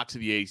well, got to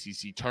the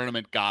ACC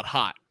tournament, got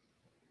hot.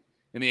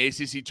 In the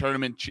ACC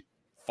tournament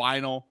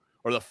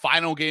the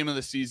final game of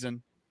the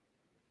season,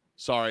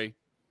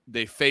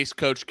 they faced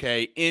Coach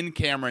K in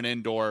Cameron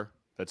Indoor.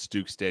 That's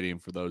Duke Stadium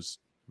for those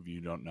of you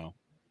who don't know.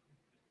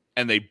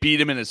 And they beat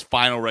him in his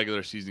final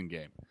regular season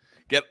game.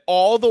 Get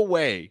all the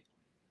way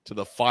to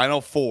the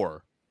Final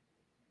Four,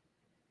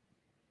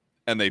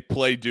 and they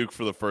play Duke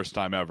for the first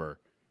time ever.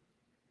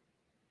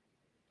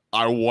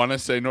 I want to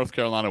say North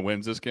Carolina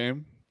wins this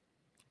game.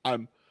 I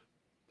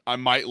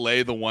might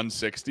lay the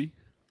 160.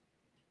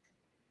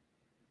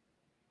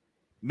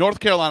 North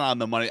Carolina on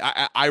the money.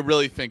 I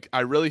really think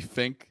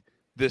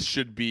this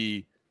should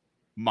be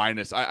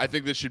minus. I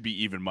think this should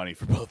be even money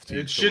for both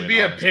teams. It should be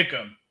a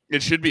pick'em.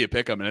 It should be a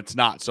pick'em, and it's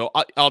not. So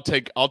I'll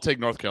take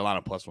North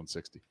Carolina plus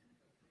 160.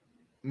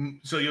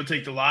 So you'll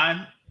take the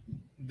line.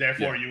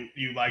 Therefore,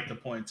 you like the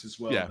points as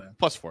well. Yeah, then.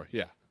 +4.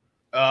 Yeah.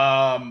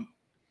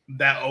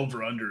 That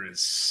over under is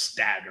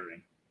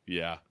staggering.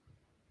 Yeah.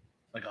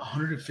 Like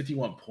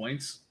 151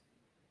 points.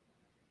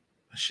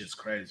 That shit's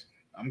crazy.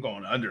 I'm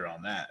going under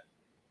on that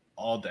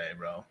all day,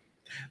 bro.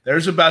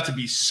 There's about to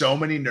be so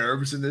many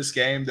nerves in this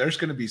game. There's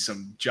going to be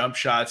some jump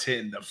shots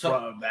hitting the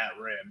front of that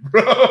rim,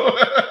 bro.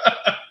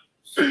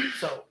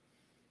 So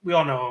we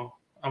all know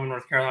I'm a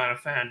North Carolina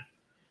fan.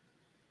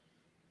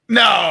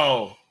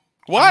 No.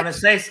 What? I'm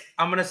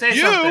gonna say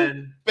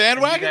something.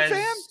 Bandwagon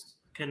fan?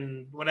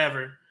 Can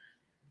whatever.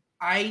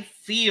 I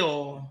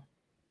feel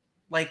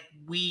like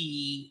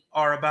we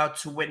are about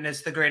to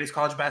witness the greatest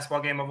college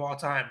basketball game of all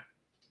time.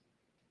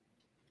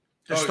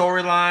 The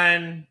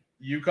storyline.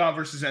 UConn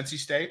versus NC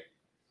State.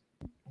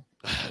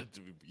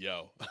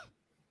 Yo.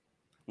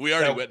 We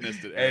already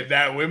witnessed it. Hey,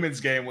 that women's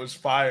game was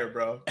fire,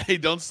 bro. Hey,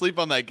 don't sleep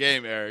on that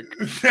game, Eric.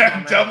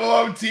 That double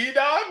OT,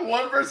 dog?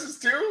 1 versus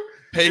 2?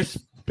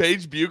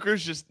 Paige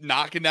Bucher's just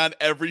knocking down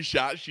every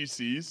shot she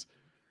sees.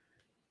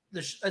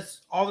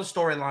 It's all the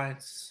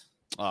storylines.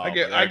 Oh, I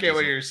get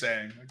what you're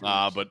saying.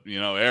 But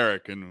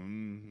Eric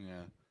and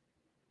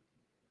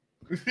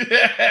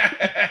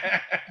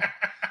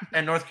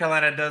And North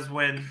Carolina does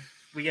win.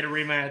 We get a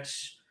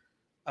rematch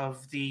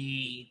of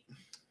the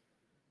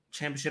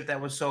championship that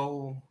was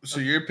so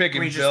you're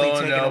picking egregiously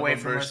taken Villanova away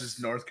from versus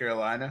us. North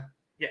Carolina?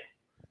 Yeah.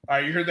 All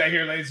right, you heard that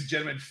here, ladies and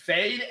gentlemen.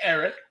 Fade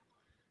Eric.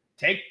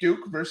 Take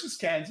Duke versus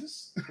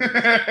Kansas.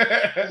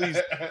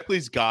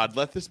 please God,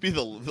 let this be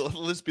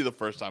the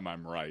first time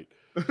I'm right.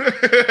 or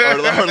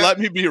let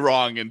me be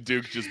wrong and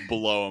Duke just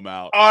blow him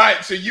out. All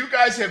right, so you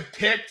guys have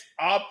picked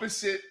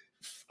opposite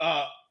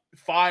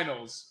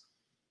finals.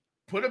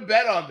 Put a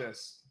bet on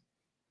this.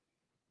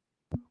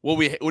 Well,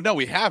 no,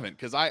 we haven't,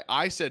 because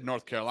I said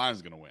North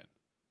Carolina's going to win.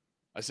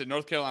 I said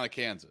North Carolina,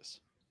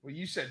 Kansas. Well,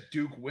 you said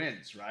Duke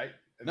wins, right?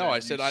 And No, then I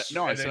said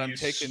I'm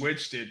taking.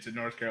 Switched it to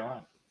North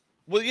Carolina.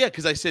 Well, yeah,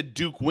 because I said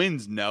Duke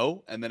wins,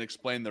 no, and then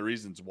explain the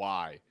reasons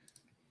why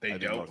They I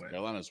think don't North win.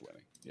 Carolina's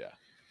winning. Yeah.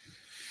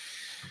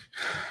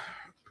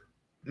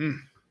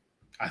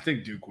 I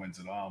think Duke wins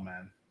it all,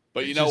 man.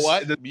 But you It's know just-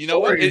 what? the You know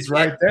what? story is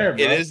right there,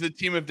 bro. It is the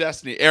team of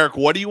destiny. Eric,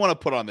 what do you want to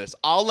put on this?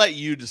 I'll let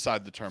you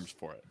decide the terms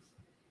for it.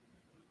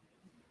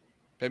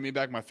 Pay me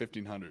back my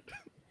 $1,500.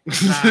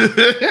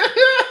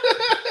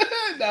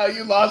 No,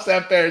 you lost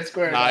that fair and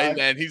square. dog.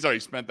 Man, he's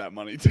already spent that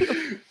money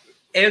too.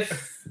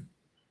 If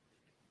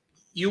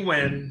you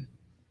win,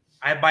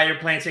 I buy your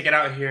plane ticket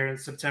out here in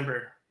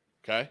September.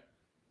 Okay.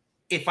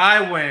 If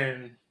I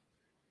win,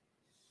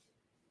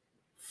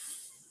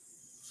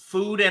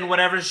 food and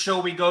whatever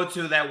show we go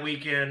to that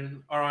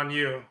weekend are on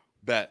you.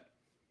 Bet.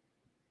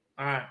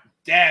 All right.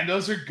 Damn,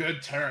 those are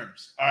good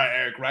terms. All right,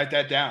 Eric, write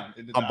that down.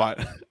 In the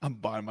document. I'm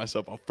buying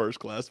myself a first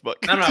class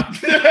bucket. No. Did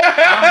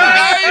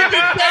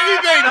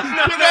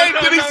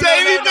he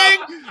say anything?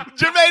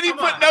 Jermaine, he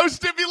put no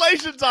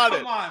stipulations on it.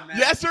 Come on, man.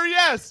 Yes or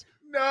yes?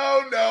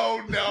 No.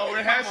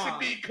 It has Come to on.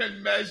 be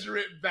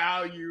commensurate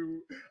value.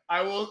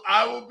 I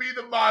will be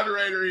the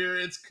moderator here.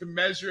 It's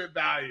commensurate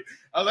value.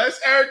 Unless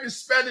Eric is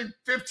spending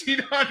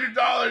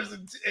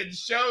 $1,500 in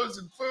shows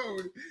and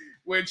food,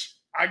 which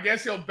I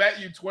guess he'll bet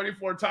you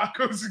 24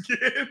 tacos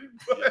again.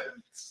 But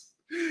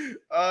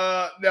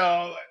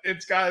no,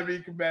 it's got to be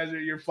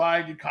commensurate. You're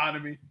flying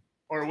economy,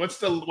 or what's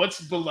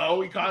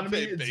below economy?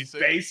 It's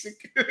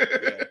basic.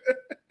 Yeah.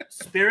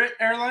 Spirit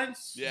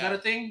Airlines? Yeah. Is that a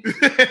thing?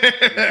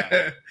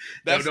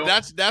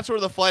 That's where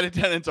the flight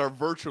attendants are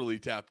virtually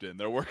tapped in.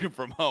 They're working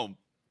from home.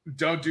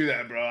 Don't do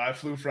that, bro. I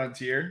flew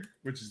Frontier,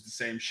 which is the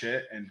same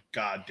shit, and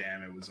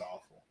goddamn, it was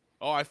awful.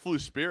 Oh, I flew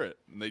Spirit,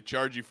 and they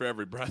charge you for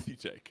every breath you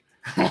take.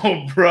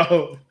 Oh,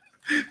 bro,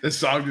 the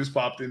song just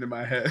popped into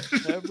my head.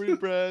 Every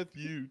breath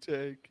you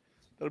take.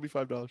 That'll be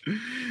 $5.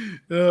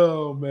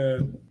 Oh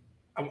man,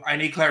 I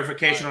need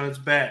clarification on its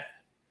bet.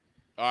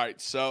 All right,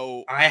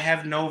 so I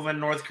have Nova,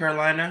 North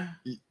Carolina.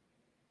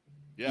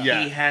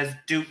 Yeah. He has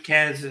Duke,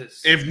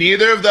 Kansas. if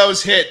neither of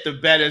those hit, the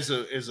bet is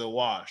a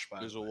wash. By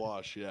there's the a way.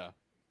 wash, yeah.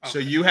 So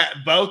you have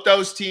both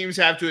those teams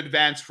have to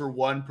advance for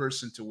one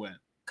person to win.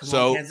 Come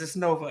So- on, Kansas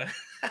Nova.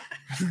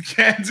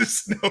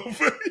 Kansas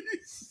Nova.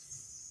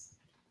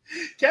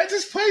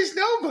 Kansas plays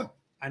Nova.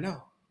 I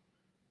know.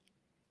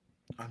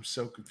 I'm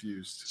so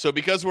confused. So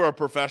because we're a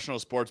professional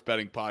sports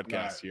betting podcast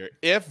Right. here,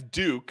 if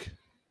Duke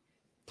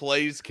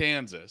plays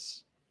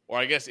Kansas, or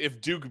I guess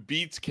if Duke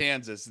beats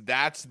Kansas,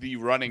 that's the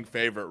running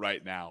favorite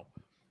right now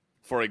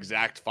for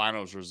exact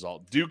finals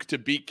result. Duke to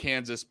beat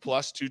Kansas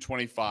plus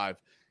 225,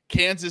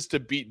 Kansas to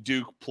beat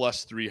Duke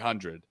plus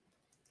 300.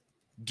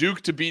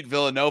 Duke to beat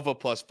Villanova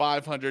plus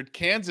 500,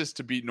 Kansas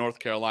to beat North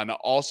Carolina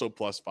also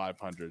plus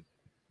 500.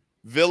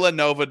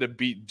 Villanova to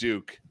beat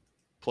Duke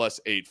plus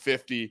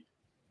 850.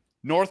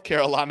 North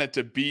Carolina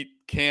to beat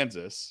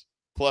Kansas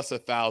plus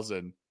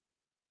 1,000.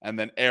 And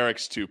then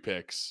Eric's two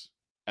picks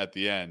at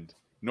the end.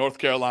 North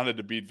Carolina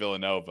to beat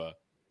Villanova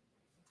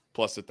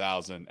plus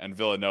 1,000. And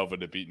Villanova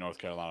to beat North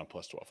Carolina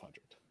plus 1,200.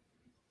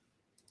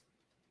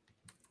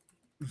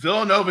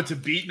 Villanova to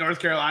beat North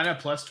Carolina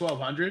plus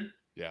 1,200.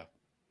 Yeah.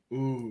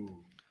 Ooh.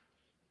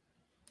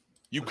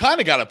 You kind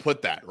of got to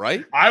put that,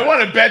 right? I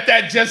want to bet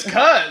that just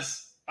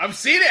because I've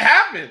seen it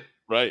happen.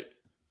 Right.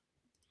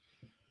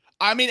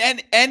 I mean,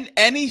 and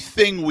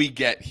anything we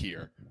get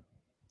here,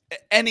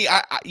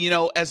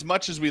 as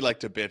much as we like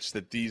to bitch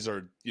that these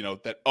are,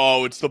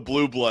 it's the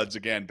Blue Bloods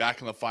again, back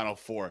in the Final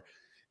Four.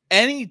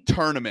 Any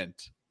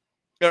tournament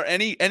or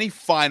any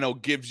final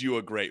gives you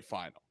a great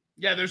final.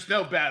 Yeah, there's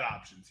no bad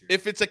options here.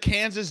 If it's a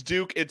Kansas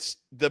Duke, it's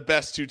the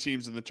best two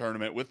teams in the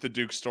tournament with the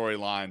Duke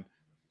storyline.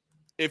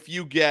 If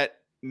you get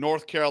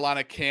North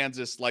Carolina,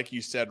 Kansas, like you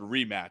said,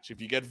 rematch.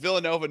 If you get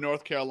Villanova,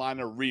 North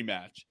Carolina,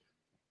 rematch.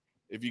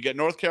 If you get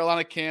North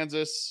Carolina,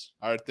 Kansas,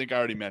 I think I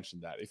already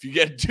mentioned that. If you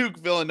get Duke,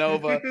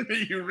 Villanova,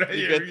 we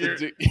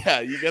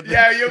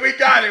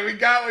got it. We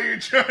got what you're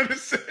trying to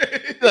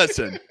say.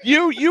 Listen,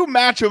 you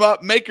match them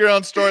up, make your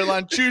own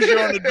storyline, choose your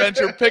own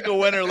adventure, pick a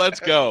winner. Let's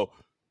go.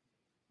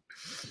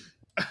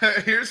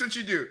 Here's what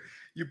you do.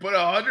 You put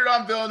 100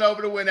 on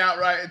Villanova to win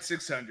outright at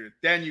 600.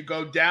 Then you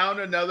go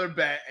down another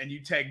bet and you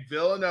take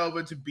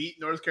Villanova to beat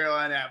North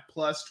Carolina at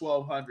plus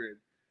 1,200.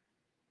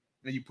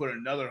 Then you put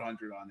another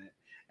 100 on it.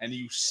 And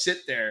you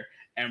sit there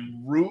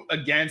and root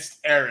against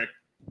Eric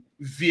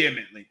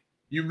vehemently.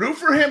 You root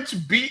for him to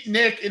beat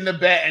Nick in the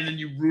bet, and then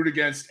you root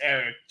against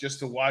Eric just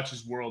to watch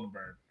his world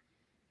burn.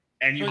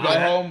 And you go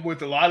home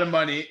with a lot of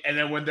money, and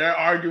then when they're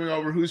arguing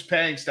over who's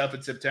paying stuff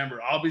in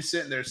September, I'll be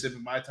sitting there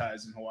sipping Mai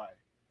Tais in Hawaii.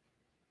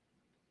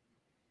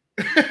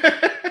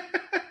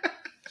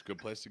 It's a good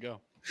place to go.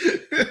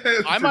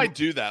 I might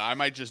do that. I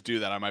might just do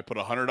that. I might put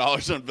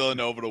 $100 on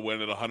Villanova to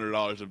win and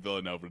 $100 on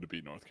Villanova to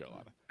beat North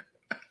Carolina.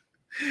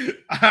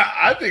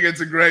 I think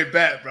it's a great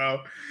bet,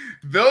 bro.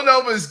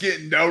 Villanova is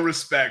getting no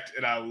respect,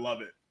 and I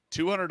love it.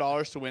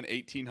 $200 to win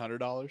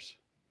 $1,800.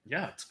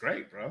 Yeah, it's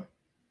great, bro.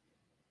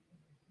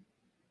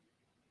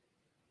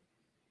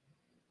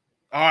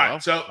 All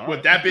right.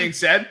 With that being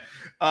said,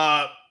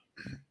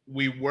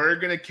 we were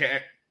gonna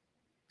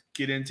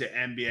get into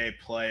NBA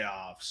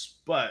playoffs,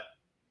 but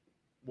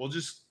we'll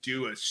just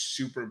do a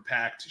super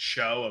packed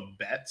show of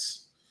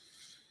bets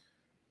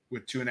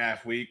with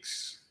 2.5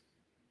 weeks.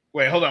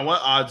 Wait, hold on.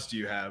 What odds do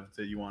you have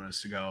that you want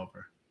us to go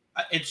over?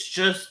 It's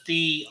just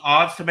the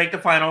odds to make the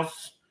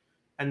finals,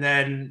 and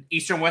then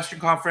Eastern Western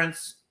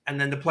Conference, and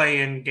then the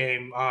play-in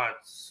game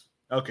odds.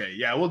 Okay,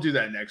 yeah, we'll do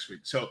that next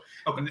week. So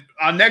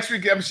on next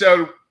week's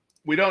episode,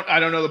 I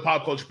don't know the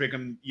pop culture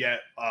pick'em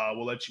yet.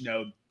 We'll let you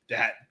know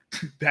that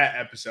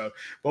episode.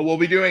 But we'll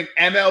be doing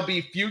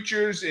MLB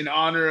futures in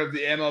honor of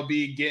the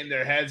MLB getting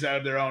their heads out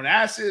of their own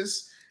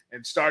asses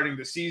and starting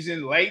the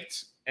season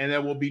late. And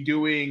then we'll be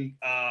doing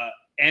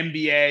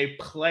NBA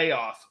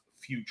playoff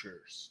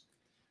futures.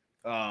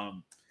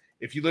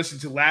 If you listen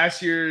to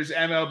last year's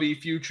MLB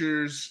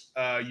futures,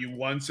 you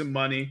won some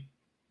money.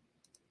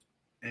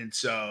 And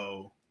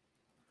so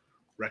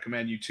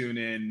recommend you tune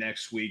in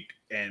next week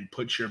and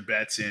put your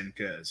bets in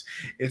because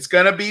it's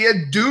going to be a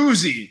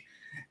doozy.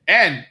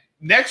 And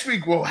next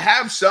week we'll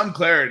have some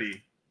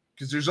clarity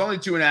because there's only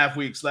 2.5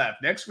 weeks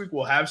left. Next week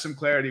we'll have some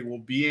clarity. We'll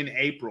be in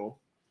April.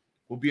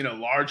 We'll be in a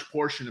large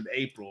portion of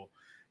April.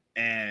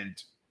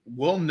 And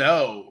we'll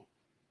know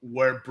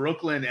where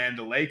Brooklyn and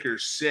the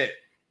Lakers sit.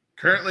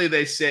 Currently,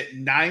 they sit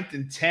 9th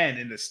and 10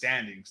 in the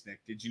standings,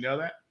 Nick. Did you know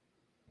that?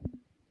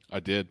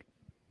 I did.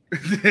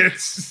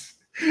 That's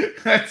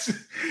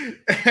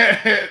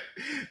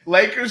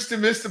Lakers to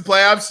miss the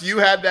playoffs. You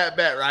had that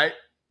bet, right?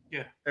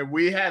 Yeah. And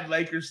we had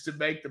Lakers to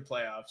make the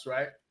playoffs,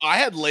 right? I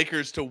had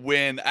Lakers to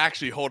win.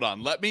 Actually, hold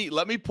on. Let me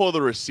pull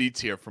the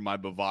receipts here from my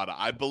Bovada.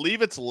 I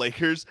believe it's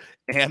Lakers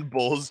and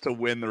Bulls to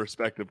win the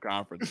respective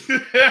conferences.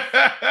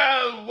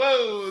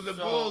 Whoa, the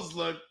Bulls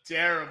look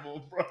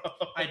terrible, bro.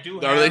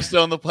 Are they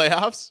still in the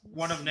playoffs?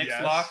 One of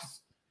Nick's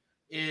locks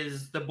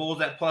is the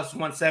Bulls at plus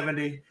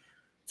 170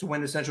 to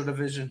win the Central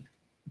Division.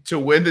 To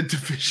win the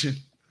division.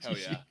 Oh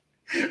yeah.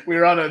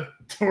 We're on a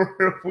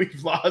tour.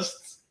 We've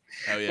lost.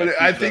 Oh yeah. But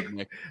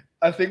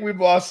I think we've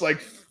lost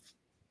like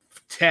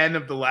 10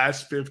 of the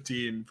last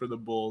 15 for the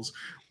Bulls.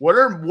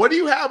 What do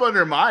you have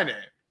under my name?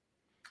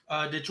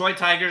 Detroit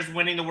Tigers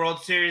winning the World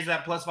Series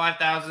at plus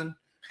 5,000.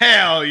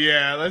 Hell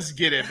yeah, let's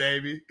get it,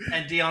 baby.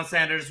 And Deion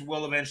Sanders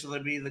will eventually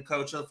be the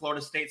coach of the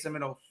Florida State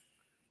Seminoles.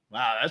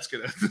 Wow, that's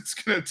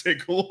gonna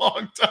take a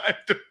long time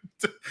to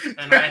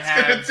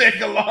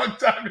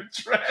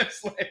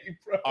translate,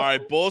 bro. All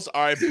right, Bulls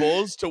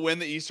to win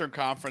the Eastern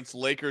Conference,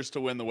 Lakers to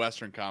win the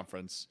Western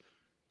Conference.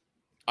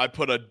 I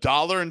put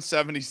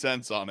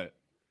 $1.70 on it.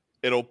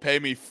 It'll pay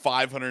me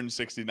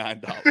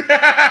 $569.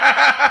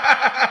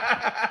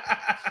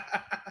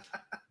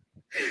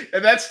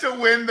 And that's to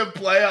win the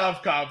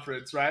playoff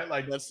conference, right?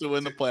 Like that's to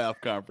win the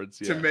playoff conference,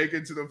 yeah. To make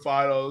it to the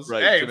finals.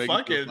 Right, hey,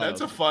 fuck it.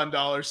 That's a fun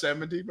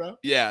 $1.70, bro.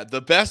 Yeah,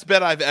 the best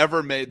bet I've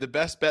ever made, the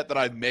best bet that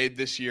I've made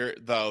this year,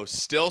 though,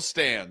 still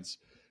stands.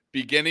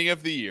 Beginning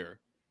of the year,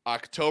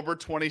 October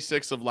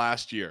 26th of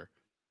last year.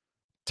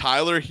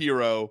 Tyler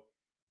Hero,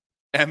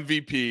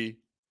 MVP,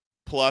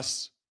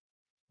 plus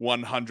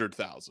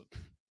 100,000.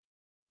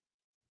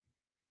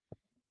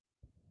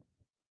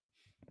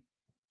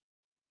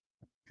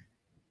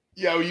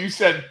 Yo, you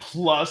said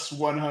plus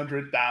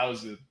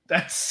 100,000.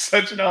 That's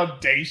such an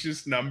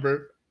audacious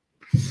number.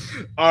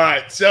 All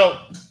right. So,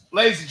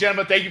 ladies and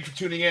gentlemen, thank you for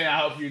tuning in. I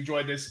hope you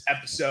enjoyed this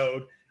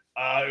episode.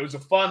 It was a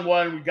fun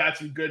one. We got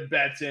some good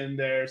bets in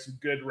there, some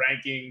good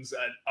rankings,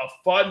 a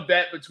fun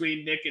bet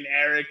between Nick and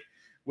Eric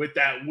with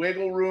that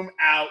wiggle room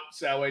out.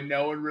 So that way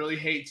no one really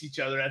hates each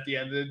other at the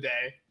end of the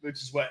day,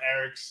 which is what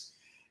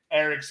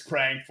Eric's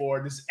praying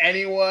for. Does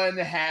anyone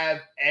have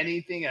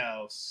anything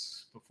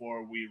else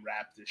before we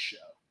wrap this show?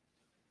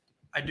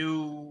 I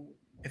do.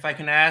 If I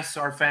can ask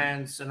our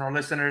fans and our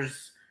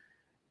listeners,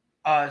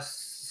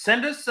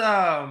 send us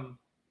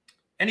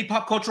any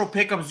pop cultural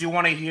pickups you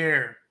want to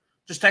hear.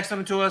 Just text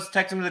them to us.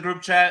 Text them to the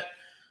group chat.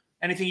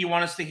 Anything you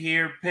want us to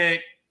hear,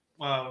 pick.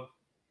 We'll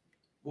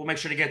make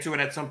sure to get to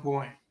it at some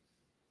point.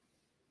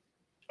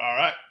 All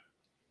right.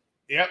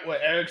 Yep,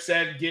 what Eric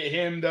said, get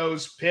him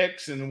those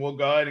picks, and we'll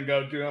go ahead and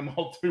go through them.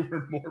 Hopefully,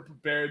 we're more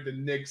prepared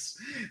than Nick's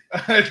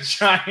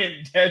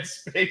giant dead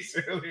space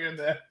earlier in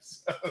the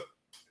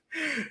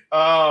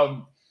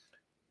episode.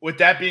 With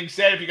that being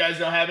said, if you guys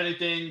don't have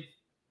anything,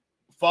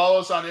 follow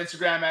us on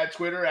Instagram, at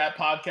Twitter, at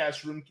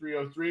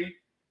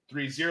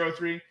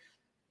podcastroom303.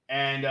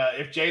 And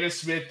if Jada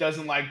Smith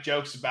doesn't like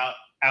jokes about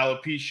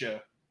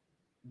alopecia,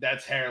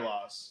 that's hair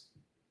loss.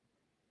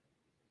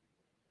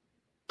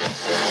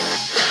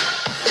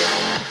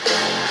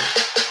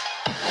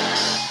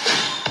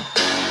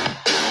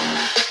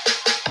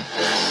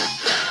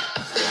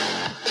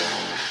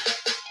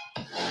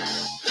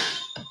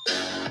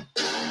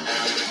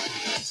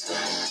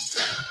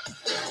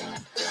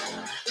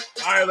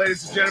 All right,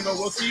 ladies and gentlemen,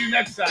 we'll see you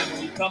next time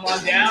when you come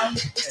on down and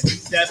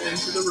step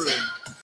into the room.